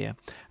saying here.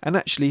 And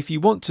actually, if you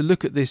want to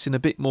look at this in a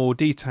bit more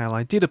detail,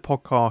 I did a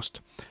podcast,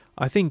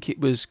 I think it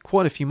was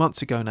quite a few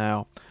months ago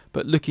now,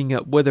 but looking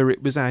at whether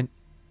it was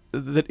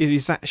that it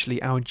is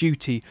actually our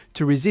duty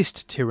to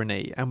resist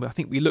tyranny. And I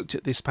think we looked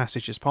at this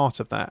passage as part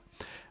of that,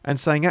 and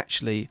saying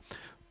actually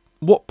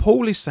what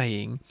Paul is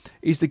saying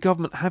is the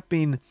government have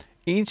been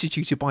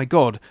instituted by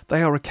God.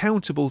 They are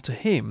accountable to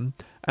him,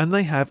 and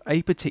they have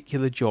a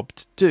particular job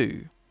to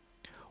do.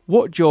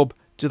 What job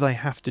do they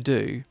have to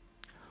do?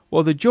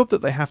 Well, the job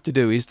that they have to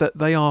do is that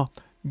they are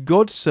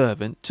God's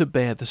servant to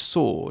bear the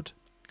sword.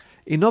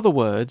 In other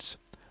words,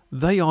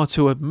 they are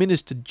to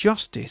administer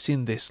justice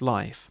in this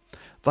life.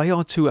 They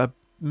are to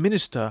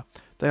administer,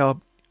 they are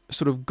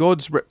sort of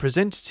God's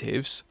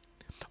representatives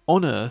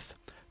on earth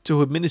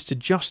to administer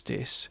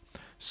justice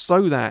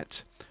so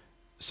that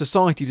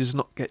society does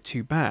not get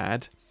too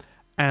bad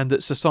and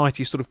that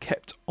society is sort of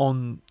kept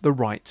on the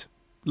right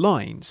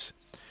lines.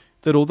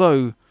 That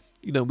although,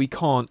 we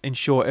can't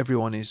ensure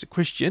everyone is a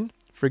Christian,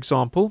 for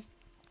example,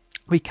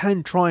 we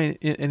can try and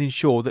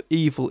ensure that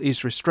evil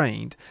is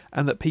restrained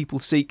and that people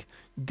seek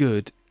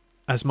good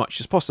as much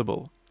as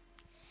possible.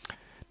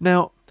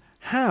 Now,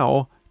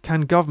 how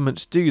can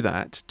governments do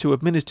that to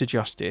administer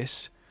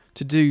justice,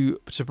 to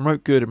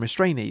promote good and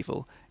restrain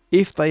evil,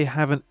 if they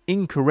have an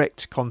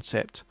incorrect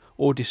concept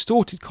or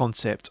distorted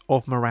concept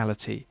of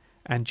morality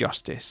and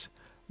justice?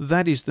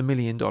 That is the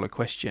million-dollar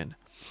question.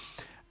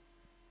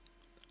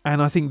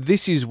 And I think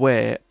this is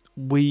where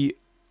we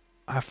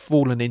have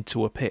fallen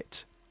into a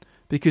pit,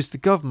 because the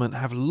government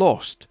have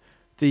lost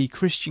the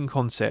Christian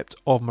concept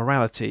of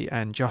morality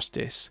and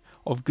justice,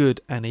 of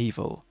good and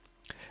evil.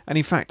 And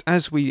in fact,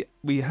 as we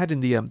had in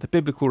the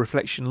biblical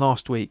reflection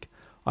last week,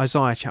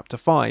 Isaiah chapter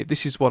 5,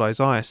 this is what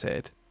Isaiah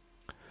said.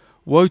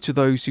 Woe to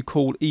those who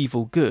call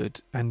evil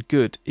good and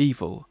good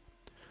evil,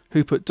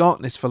 who put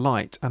darkness for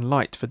light and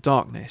light for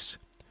darkness,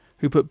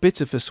 who put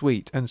bitter for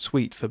sweet and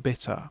sweet for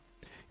bitter.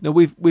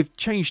 We've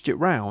changed it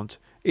round.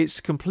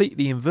 It's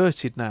completely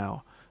inverted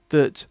now,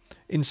 that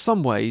in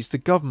some ways the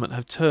government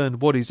have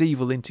turned what is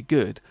evil into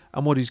good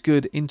and what is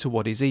good into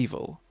what is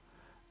evil.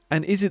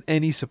 And is it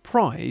any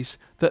surprise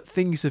that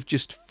things have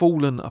just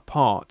fallen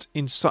apart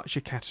in such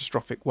a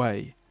catastrophic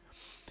way?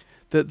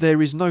 That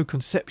there is no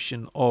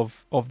conception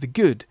of the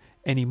good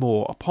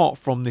anymore, apart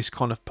from this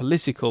kind of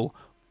political,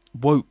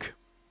 woke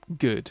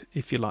good,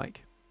 if you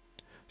like.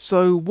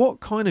 So what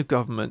kind of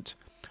government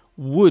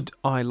would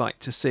I like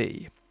to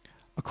see,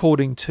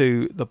 according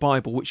to the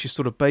Bible, which is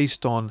sort of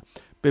based on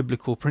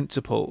biblical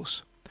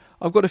principles?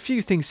 I've got a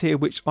few things here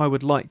which I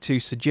would like to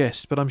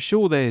suggest, but I'm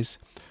sure there's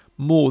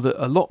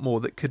a lot more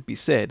that could be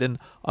said, and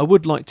I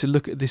would like to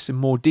look at this in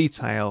more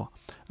detail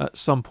at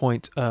some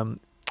point in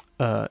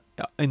the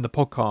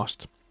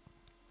podcast.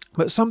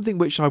 But something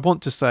which I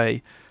want to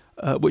say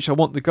which I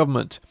want the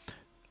government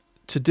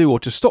to do or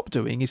to stop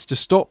doing, is to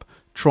stop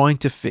trying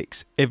to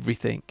fix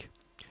everything.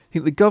 I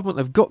think the government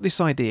have got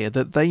this idea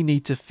that they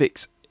need to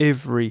fix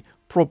every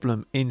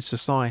problem in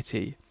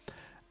society,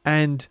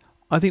 and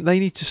I think they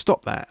need to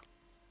stop that.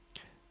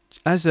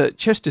 As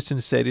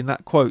Chesterton said in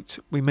that quote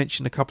we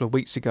mentioned a couple of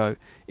weeks ago,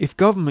 if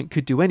government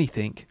could do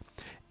anything,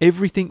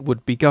 everything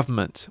would be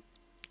government.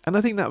 And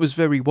I think that was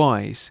very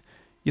wise.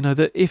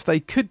 That if they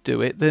could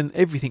do it, then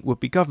everything would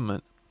be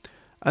government.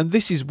 And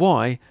this is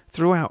why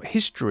throughout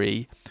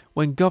history,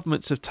 when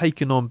governments have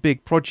taken on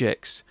big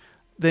projects,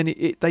 then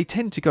they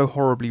tend to go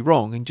horribly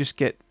wrong and just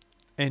get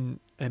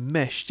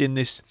enmeshed in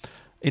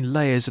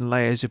layers and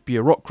layers of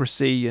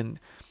bureaucracy and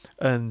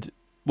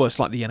well, it's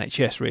like the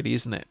NHS really,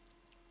 isn't it?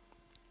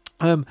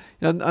 And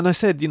I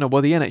said,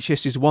 well, the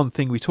NHS is one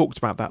thing. We talked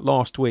about that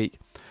last week.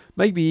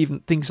 Maybe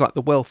even things like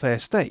the welfare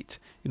state.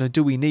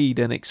 Do we need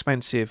an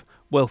expensive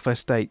welfare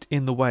state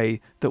in the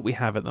way that we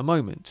have at the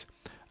moment?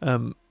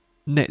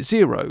 Net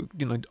zero,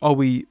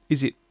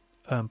 is it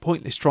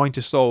pointless trying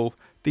to solve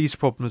these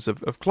problems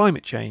of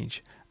climate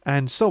change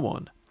and so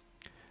on?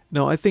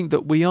 No, I think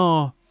that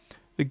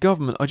the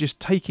government are just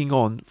taking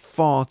on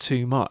far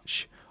too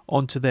much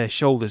onto their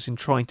shoulders in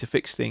trying to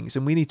fix things,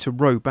 and we need to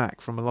row back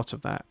from a lot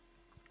of that.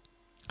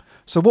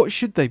 So what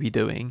should they be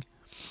doing?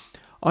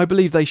 I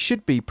believe they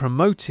should be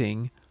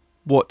promoting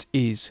what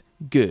is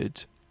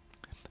good.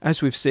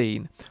 As we've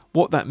seen,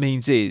 what that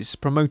means is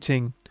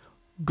promoting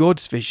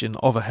God's vision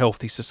of a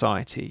healthy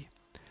society.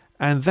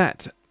 And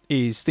that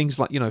is things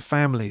like,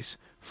 families,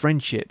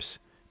 friendships,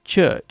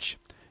 church,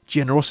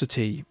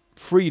 generosity,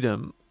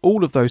 freedom,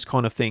 all of those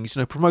kind of things,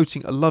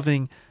 promoting a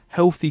loving,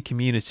 healthy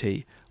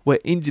community where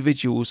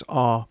individuals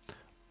are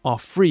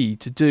free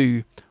to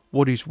do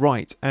what is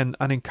right and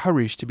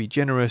encouraged to be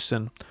generous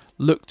and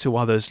look to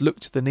others, look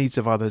to the needs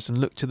of others, and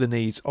look to the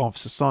needs of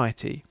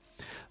society.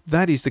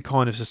 That is the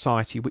kind of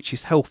society which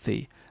is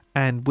healthy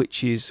and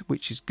which is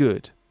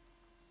good.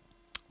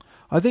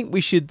 I think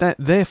we should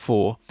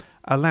therefore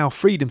allow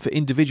freedom for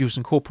individuals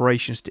and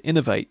corporations to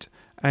innovate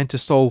and to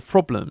solve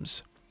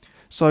problems.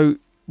 So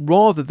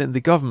rather than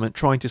the government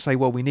trying to say,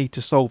 well, we need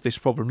to solve this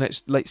problem,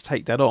 let's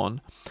take that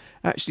on,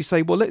 actually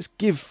say, well, let's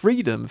give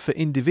freedom for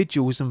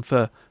individuals and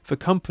for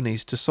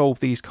companies to solve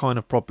these kind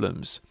of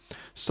problems,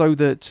 so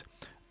that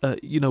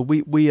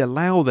we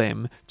allow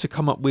them to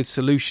come up with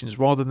solutions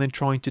rather than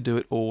trying to do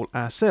it all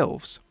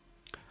ourselves.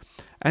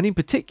 And in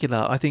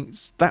particular, I think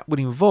that would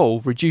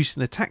involve reducing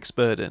the tax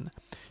burden,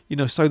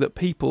 so that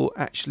people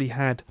actually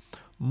had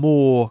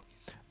more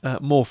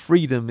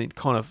freedom in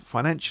kind of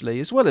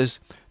financially, as well as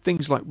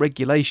things like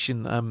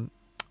regulation.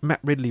 Matt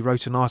Ridley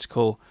wrote an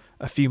article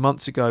a few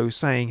months ago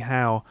saying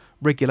how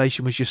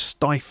regulation was just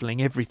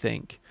stifling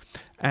everything,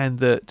 and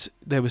that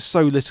there was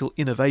so little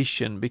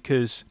innovation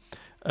because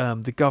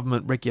the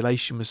government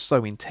regulation was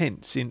so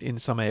intense in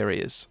some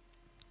areas,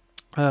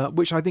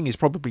 which I think is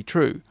probably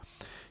true.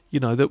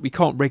 That we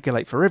can't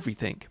regulate for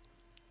everything.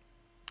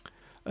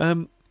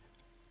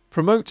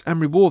 Promote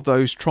and reward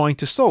those trying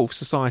to solve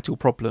societal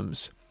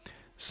problems.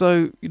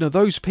 So,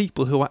 those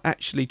people who are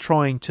actually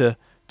trying to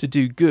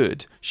do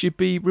good should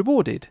be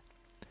rewarded.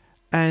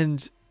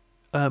 And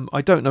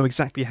I don't know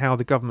exactly how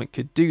the government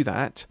could do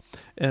that.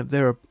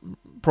 There are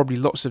probably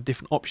lots of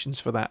different options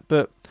for that.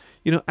 But,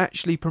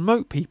 actually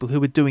promote people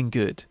who are doing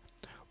good,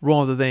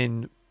 rather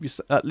than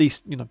at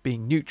least,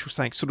 being neutral,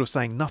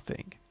 saying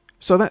nothing.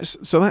 So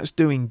that's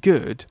doing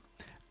good.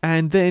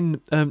 And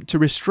then to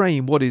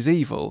restrain what is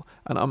evil.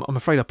 And I'm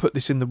afraid I put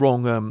this in the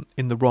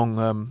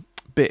wrong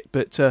bit,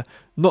 but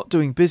not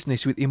doing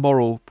business with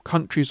immoral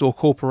countries or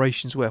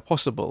corporations where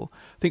possible.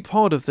 I think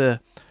part of the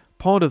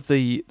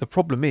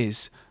problem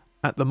is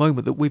at the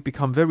moment that we've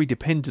become very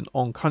dependent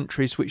on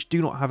countries which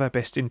do not have our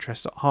best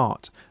interests at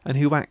heart and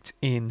who act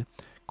in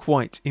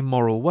quite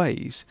immoral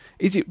ways.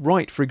 Is it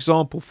right, for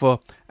example, for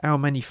our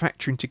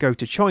manufacturing to go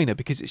to China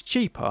because it's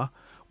cheaper,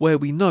 where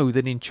we know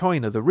that in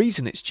China the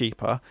reason it's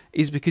cheaper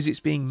is because it's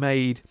being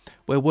made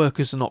where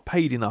workers are not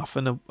paid enough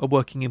and are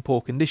working in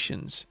poor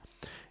conditions?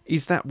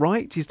 Is that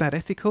right? Is that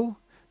ethical?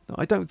 No,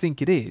 I don't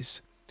think it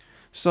is.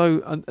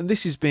 So, and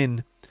this has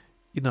been,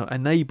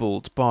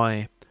 enabled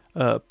by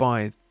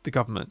the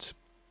government.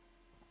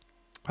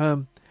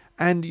 And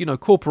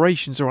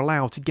corporations are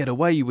allowed to get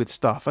away with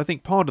stuff. I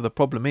think part of the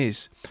problem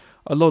is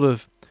a lot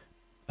of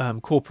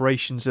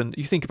corporations, and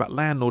you think about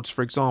landlords,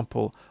 for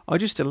example, are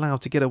just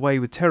allowed to get away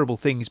with terrible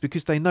things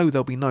because they know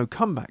there'll be no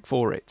comeback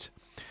for it.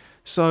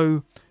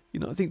 So,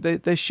 I think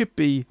there should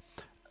be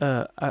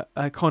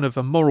a kind of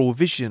a moral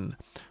vision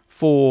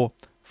for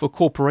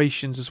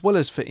corporations as well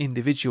as for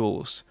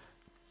individuals.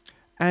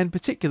 And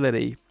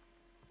particularly,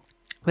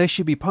 there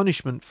should be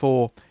punishment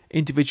for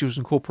individuals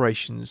and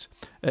corporations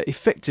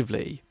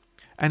effectively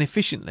and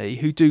efficiently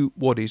who do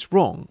what is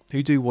wrong,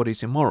 who do what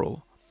is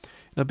immoral.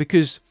 Now,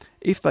 because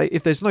if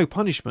there's no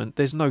punishment,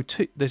 there's no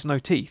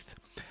teeth,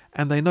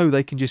 and they know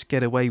they can just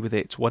get away with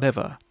it,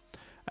 whatever.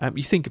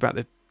 You think about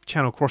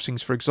channel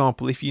crossings, for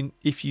example, if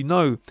you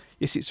know,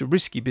 yes, it's a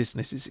risky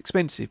business, it's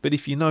expensive, but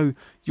if you know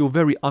you're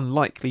very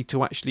unlikely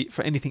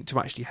for anything to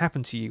actually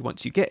happen to you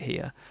once you get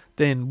here,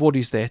 then what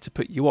is there to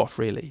put you off,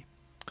 really?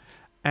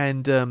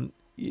 And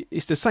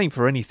it's the same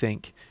for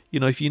anything.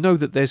 If you know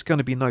that there's going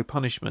to be no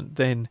punishment,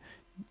 then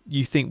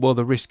you think, well,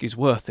 the risk is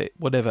worth it,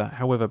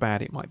 however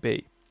bad it might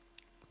be,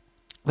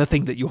 the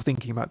thing that you're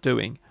thinking about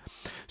doing.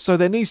 So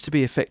there needs to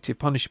be effective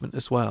punishment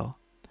as well.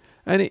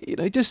 And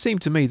it just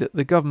seemed to me that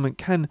the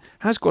government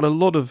has got a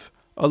lot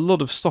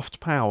of soft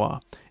power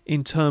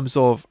in terms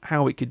of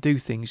how it could do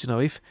things.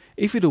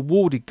 If it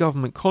awarded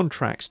government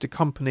contracts to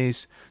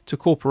companies, to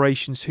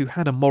corporations who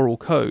had a moral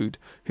code,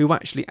 who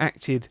actually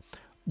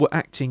were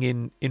acting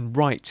in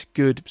right,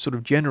 good, sort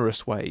of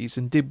generous ways,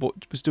 and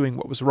doing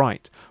what was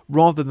right,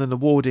 rather than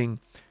awarding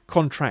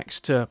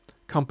contracts to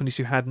companies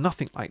who had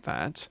nothing like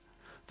that,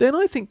 then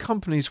I think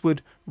companies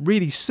would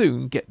really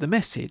soon get the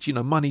message.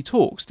 Money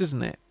talks,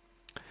 doesn't it?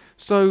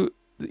 So,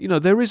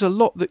 there is a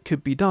lot that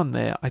could be done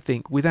there, I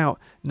think,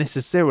 without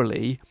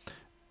necessarily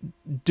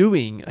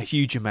doing a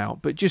huge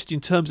amount, but just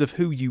in terms of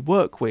who you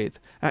work with,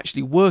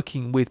 actually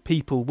working with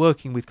people,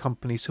 working with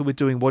companies who are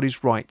doing what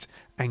is right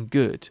and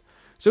good.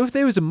 So if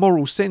there is a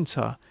moral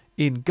centre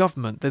in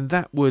government, then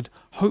that would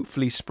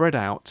hopefully spread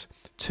out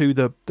to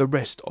the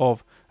rest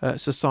of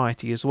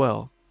society as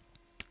well.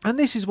 And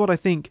this is what I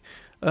think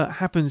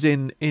happens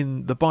in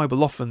the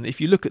Bible often. If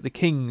you look at the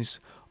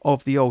kings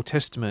of the Old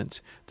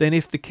Testament, then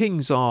if the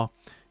kings are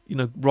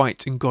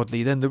right and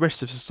godly, then the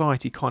rest of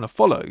society kind of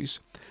follows.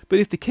 But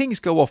if the kings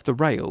go off the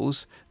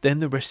rails,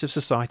 then the rest of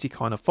society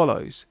kind of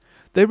follows.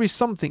 There is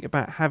something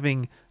about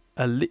having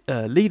a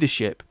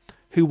leadership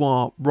who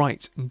are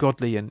right and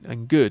godly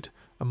and good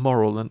and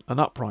moral and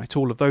upright,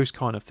 all of those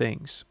kind of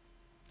things.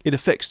 It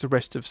affects the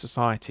rest of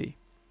society.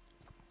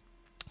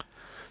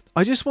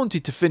 I just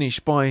wanted to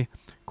finish by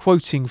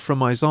quoting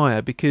from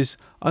Isaiah, because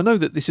I know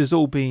that this has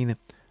all been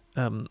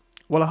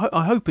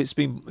I hope it's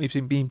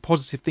been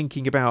positive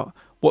thinking about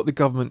what the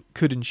government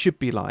could and should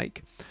be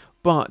like.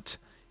 But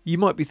you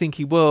might be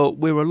thinking, well,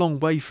 we're a long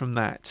way from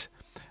that,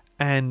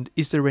 and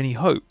is there any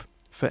hope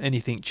for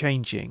anything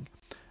changing?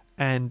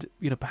 And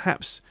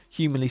perhaps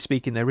humanly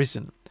speaking, there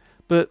isn't.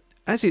 But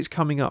as it's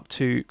coming up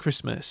to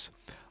Christmas,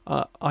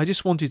 I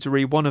just wanted to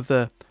read one of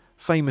the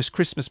famous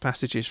Christmas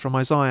passages from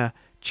Isaiah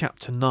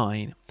chapter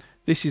 9.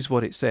 This is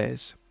what it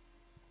says: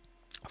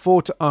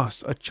 "For to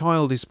us a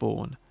child is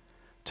born,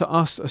 to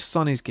us a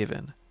son is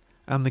given,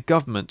 and the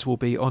government will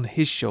be on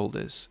his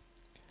shoulders.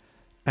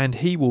 And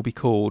he will be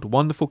called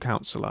Wonderful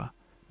Counselor,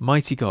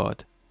 Mighty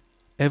God,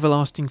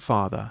 Everlasting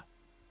Father,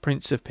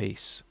 Prince of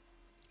Peace.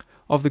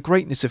 Of the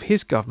greatness of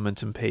his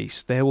government and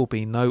peace there will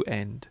be no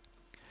end.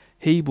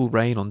 He will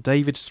reign on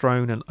David's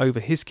throne and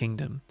over his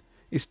kingdom,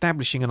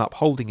 establishing and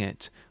upholding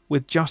it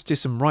with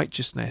justice and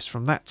righteousness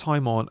from that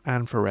time on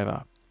and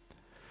forever.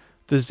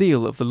 The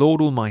zeal of the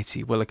Lord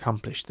Almighty will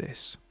accomplish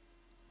this."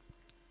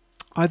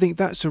 I think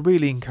that's a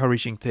really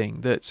encouraging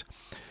thing, that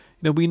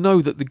we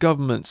know that that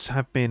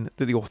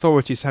the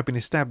authorities have been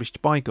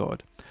established by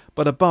God,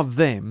 but above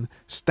them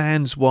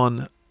stands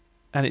one,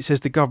 and it says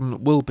the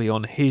government will be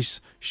on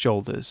his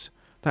shoulders.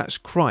 That's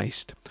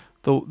Christ,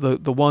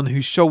 the one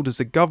whose shoulders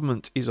the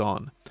government is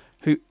on,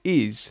 who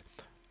is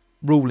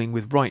ruling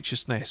with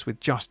righteousness, with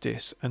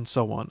justice, and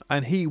so on,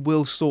 and he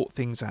will sort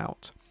things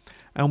out.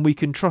 And we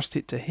can trust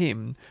it to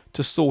him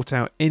to sort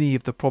out any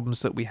of the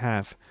problems that we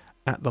have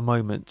at the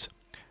moment.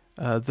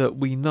 That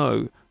we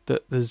know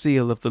that the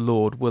zeal of the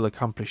Lord will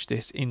accomplish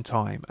this in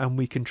time, and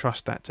we can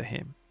trust that to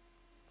him.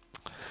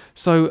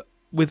 So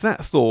with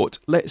that thought,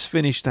 let's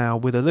finish now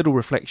with a little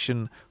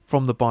reflection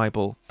from the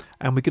Bible,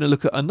 and we're going to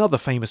look at another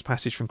famous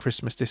passage from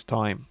Christmas this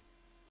time.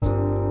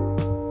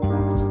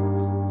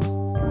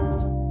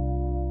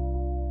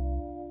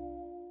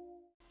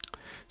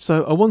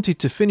 So I wanted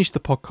to finish the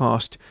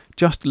podcast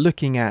just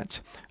looking at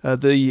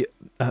the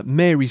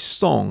Mary's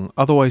song,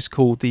 otherwise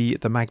called the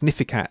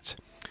Magnificat,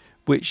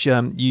 which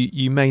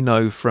you may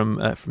know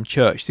from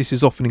church. This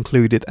is often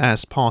included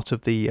as part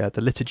of the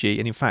liturgy,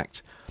 and in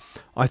fact,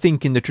 I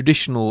think in the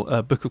traditional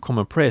Book of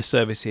Common Prayer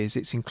services,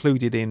 it's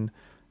included in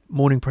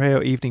morning prayer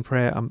or evening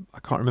prayer. I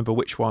can't remember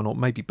which one, or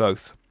maybe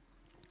both.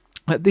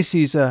 This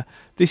is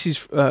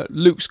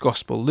Luke's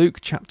Gospel, Luke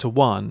chapter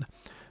 1,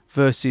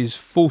 verses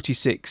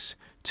 46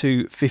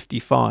 to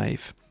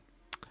 55.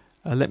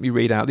 Let me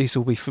read out. These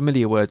will be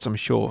familiar words, I'm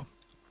sure.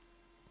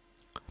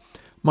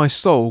 "My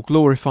soul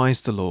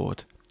glorifies the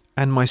Lord,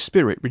 and my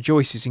spirit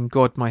rejoices in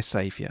God my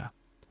Saviour.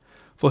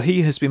 For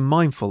he has been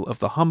mindful of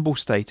the humble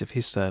state of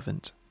his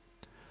servant.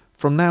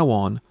 From now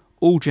on,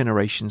 all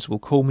generations will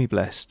call me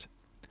blessed.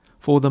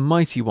 For the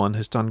Mighty One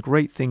has done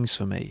great things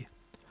for me.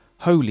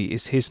 Holy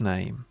is his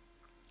name.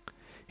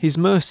 His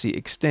mercy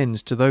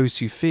extends to those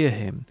who fear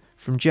him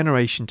from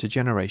generation to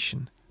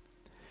generation.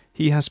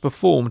 He has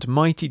performed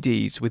mighty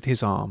deeds with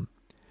his arm.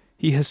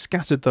 He has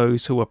scattered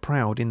those who are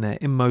proud in their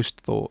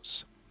inmost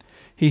thoughts.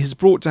 He has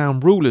brought down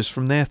rulers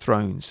from their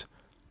thrones,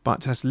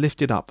 but has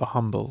lifted up the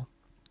humble.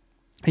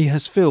 He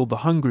has filled the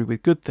hungry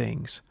with good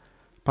things,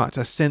 but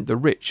has sent the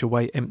rich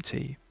away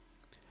empty.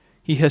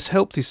 He has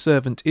helped his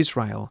servant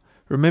Israel,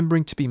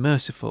 remembering to be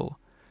merciful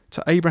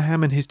to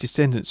Abraham and his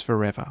descendants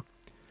forever,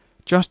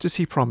 just as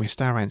he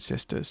promised our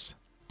ancestors.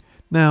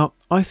 Now,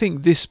 I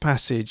think this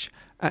passage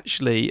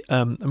actually,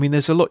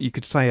 there's a lot you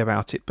could say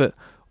about it, but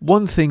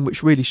one thing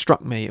which really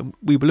struck me, and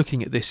we were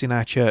looking at this in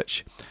our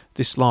church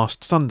this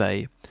last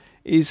Sunday,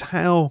 is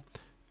how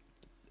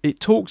it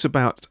talks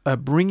about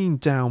bringing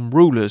down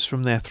rulers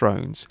from their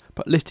thrones,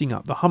 but lifting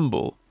up the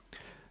humble,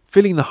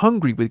 filling the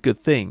hungry with good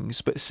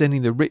things, but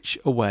sending the rich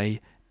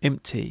away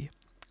empty.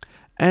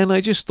 And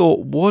I just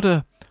thought,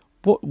 what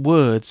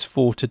words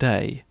for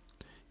today?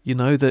 You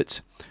know,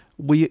 that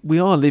we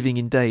are living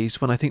in days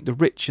when I think the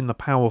rich and the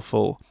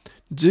powerful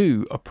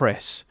do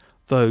oppress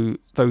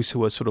those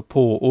who are sort of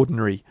poor,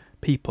 ordinary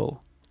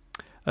people.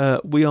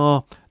 We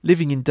are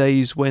living in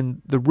days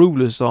when the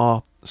rulers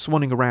are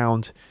swanning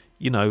around,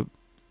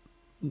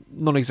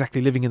 not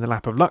exactly living in the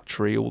lap of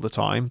luxury all the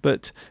time,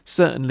 but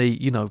certainly,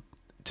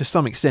 to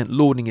some extent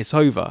lording it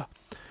over.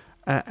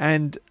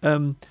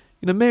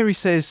 Mary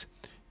says,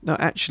 no,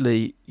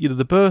 actually,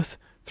 the birth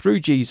through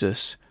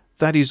Jesus,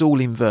 that is all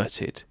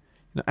inverted.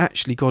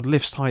 Actually, God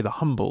lifts high the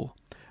humble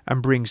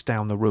and brings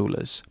down the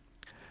rulers.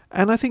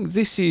 And I think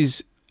this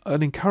is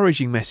an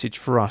encouraging message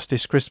for us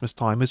this Christmas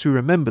time as we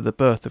remember the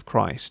birth of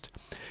Christ.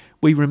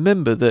 We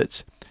remember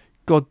that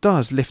God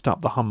does lift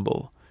up the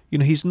humble.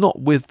 He's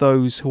not with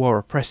those who are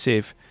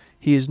oppressive.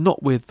 He is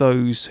not with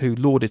those who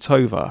lord it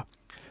over.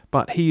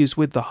 But he is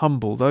with the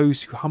humble,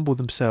 those who humble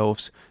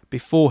themselves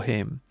before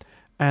him,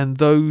 and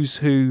those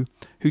who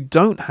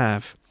don't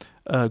have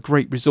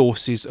great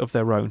resources of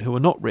their own, who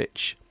are not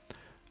rich.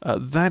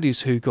 That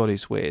is who God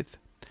is with.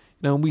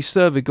 We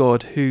serve a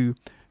God who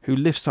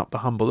lifts up the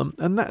humble,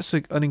 and that's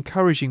an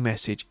encouraging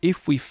message.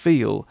 If we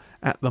feel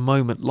at the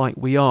moment like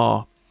we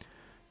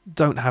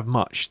don't have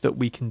much that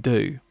we can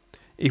do,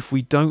 if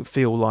we don't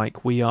feel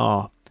like we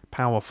are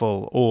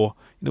powerful, or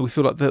we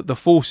feel like the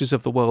forces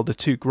of the world are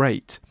too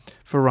great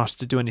for us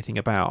to do anything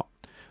about,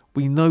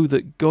 we know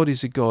that God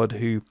is a God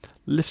who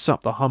lifts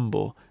up the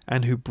humble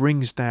and who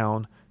brings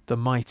down the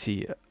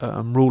mighty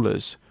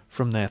rulers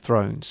from their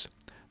thrones.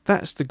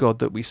 That's the God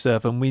that we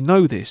serve, and we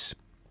know this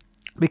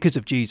because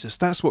of Jesus.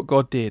 That's what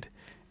God did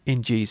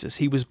in Jesus.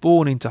 He was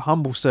born into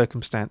humble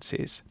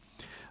circumstances,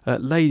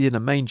 laid in a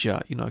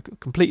manger, a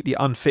completely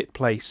unfit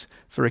place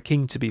for a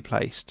king to be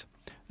placed,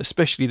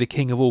 especially the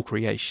King of all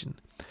creation.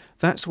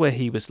 That's where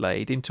he was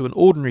laid, into an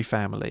ordinary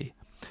family,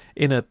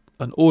 in an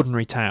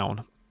ordinary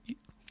town,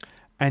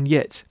 and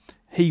yet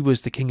he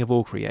was the King of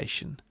all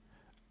creation.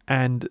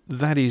 And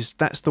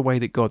that's the way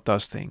that God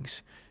does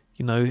things.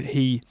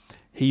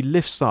 He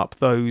lifts up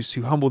those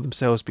who humble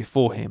themselves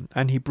before him,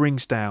 and he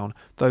brings down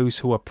those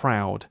who are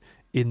proud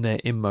in their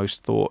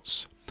inmost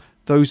thoughts.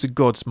 Those are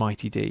God's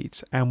mighty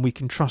deeds, and we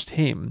can trust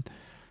him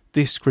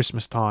this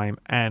Christmas time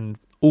and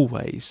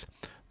always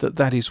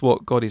that is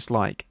what God is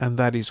like, and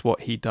that is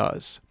what he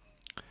does.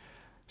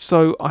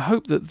 So I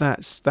hope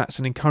that's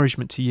an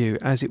encouragement to you,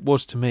 as it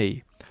was to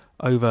me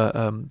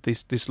over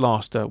this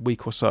last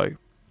week or so.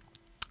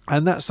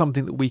 And that's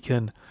something that we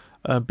can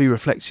be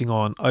reflecting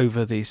on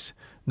over this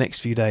next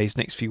few days,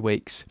 next few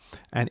weeks,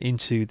 and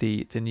into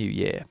the new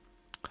year.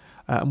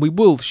 And we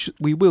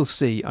will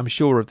see, I'm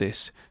sure of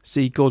this,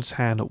 see God's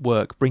hand at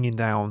work, bringing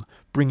down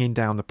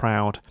the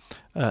proud,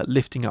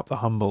 lifting up the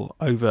humble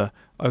over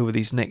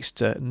these next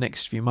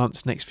few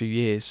months, next few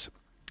years.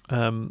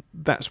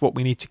 That's what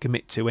we need to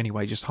commit to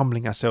anyway, just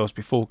humbling ourselves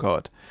before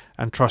God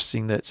and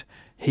trusting that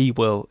he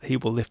will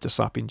lift us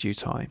up in due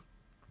time.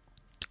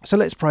 So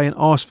let's pray and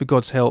ask for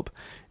God's help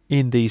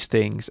in these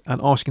things,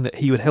 and asking that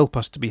he would help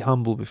us to be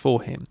humble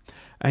before him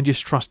and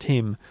just trust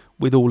him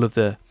with all of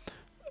the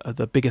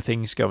bigger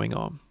things going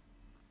on.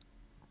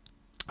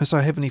 So,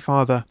 Heavenly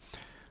Father,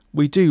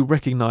 we do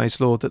recognise,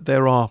 Lord, that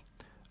there are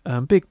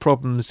big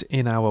problems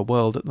in our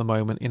world at the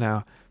moment, in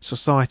our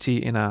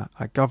society, in our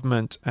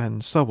government,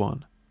 and so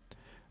on.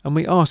 And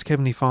we ask,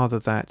 Heavenly Father,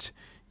 that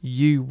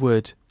you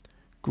would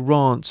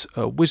grant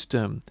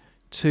wisdom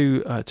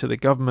to the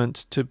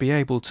government to be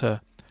able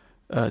to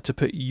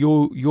put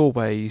your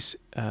ways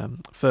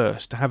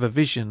first, to have a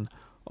vision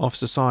of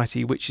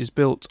society which is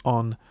built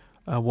on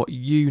what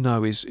you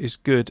know is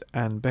good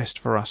and best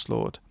for us,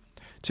 Lord,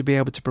 to be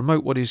able to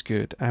promote what is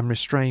good and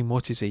restrain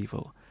what is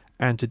evil,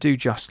 and to do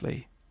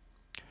justly.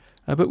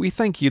 But we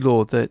thank you,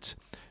 Lord, that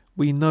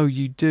we know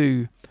you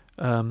do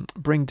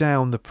bring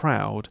down the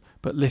proud,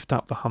 but lift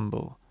up the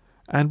humble.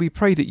 And we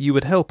pray that you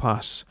would help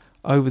us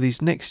over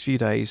these next few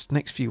days,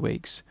 next few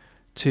weeks,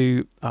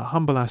 to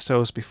humble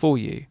ourselves before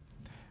you,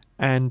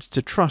 and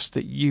to trust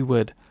that you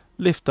would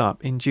lift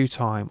up in due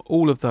time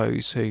all of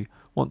those who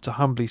want to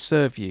humbly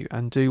serve you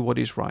and do what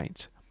is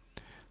right.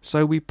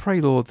 So we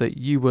pray, Lord, that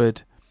you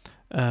would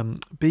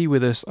be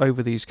with us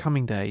over these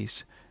coming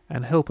days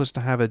and help us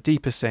to have a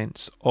deeper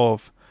sense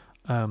of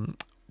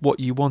what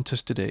you want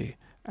us to do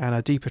and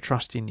a deeper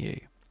trust in you.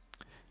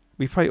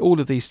 We pray all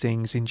of these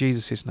things in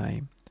Jesus'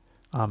 name.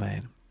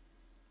 Amen.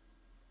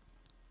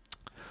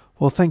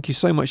 Well, thank you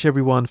so much,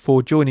 everyone,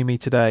 for joining me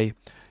today.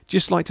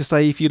 just like to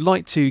say, if you'd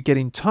like to get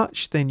in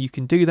touch, then you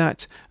can do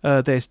that.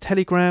 There's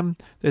Telegram.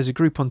 There's a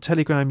group on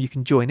Telegram you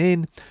can join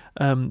in.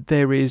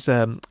 There is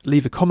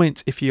leave a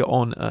comment if you're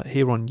on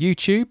here on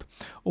YouTube,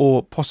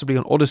 or possibly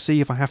on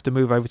Odyssey if I have to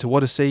move over to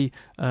Odyssey.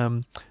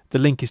 The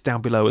link is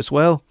down below as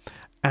well.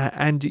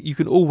 And you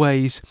can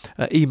always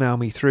email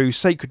me through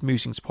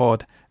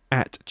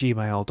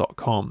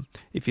sacredmusingspod@gmail.com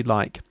if you'd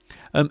like.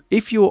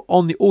 If you're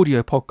on the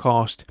audio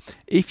podcast,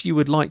 if you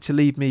would like to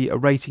leave me a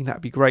rating,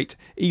 that'd be great.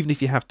 Even if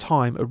you have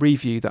time, a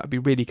review, that'd be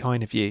really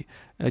kind of you.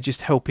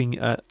 Just helping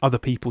other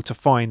people to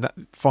find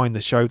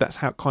the show. That's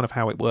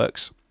how it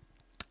works.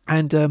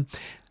 And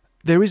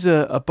there is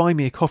a Buy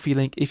Me a Coffee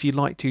link if you'd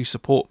like to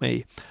support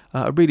me.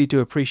 I really do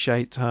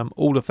appreciate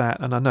all of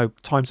that, and I know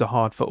times are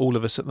hard for all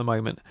of us at the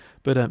moment,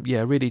 but I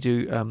really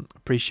do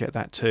appreciate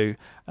that too.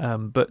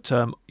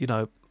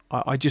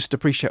 I just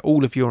appreciate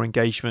all of your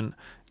engagement,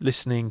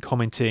 listening,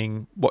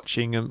 commenting,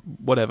 watching, and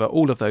whatever,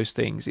 all of those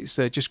things. It's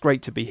just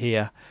great to be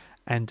here,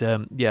 and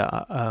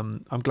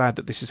I'm glad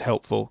that this is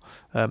helpful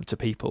to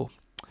people.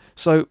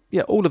 So,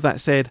 all of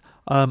that said,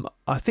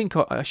 I think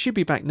I should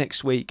be back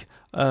next week.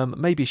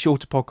 Maybe a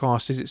shorter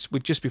podcast as it's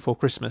just before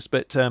Christmas,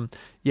 but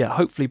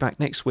hopefully back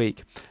next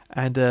week.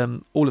 And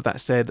all of that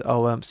said,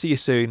 I'll see you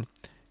soon.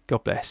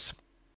 God bless.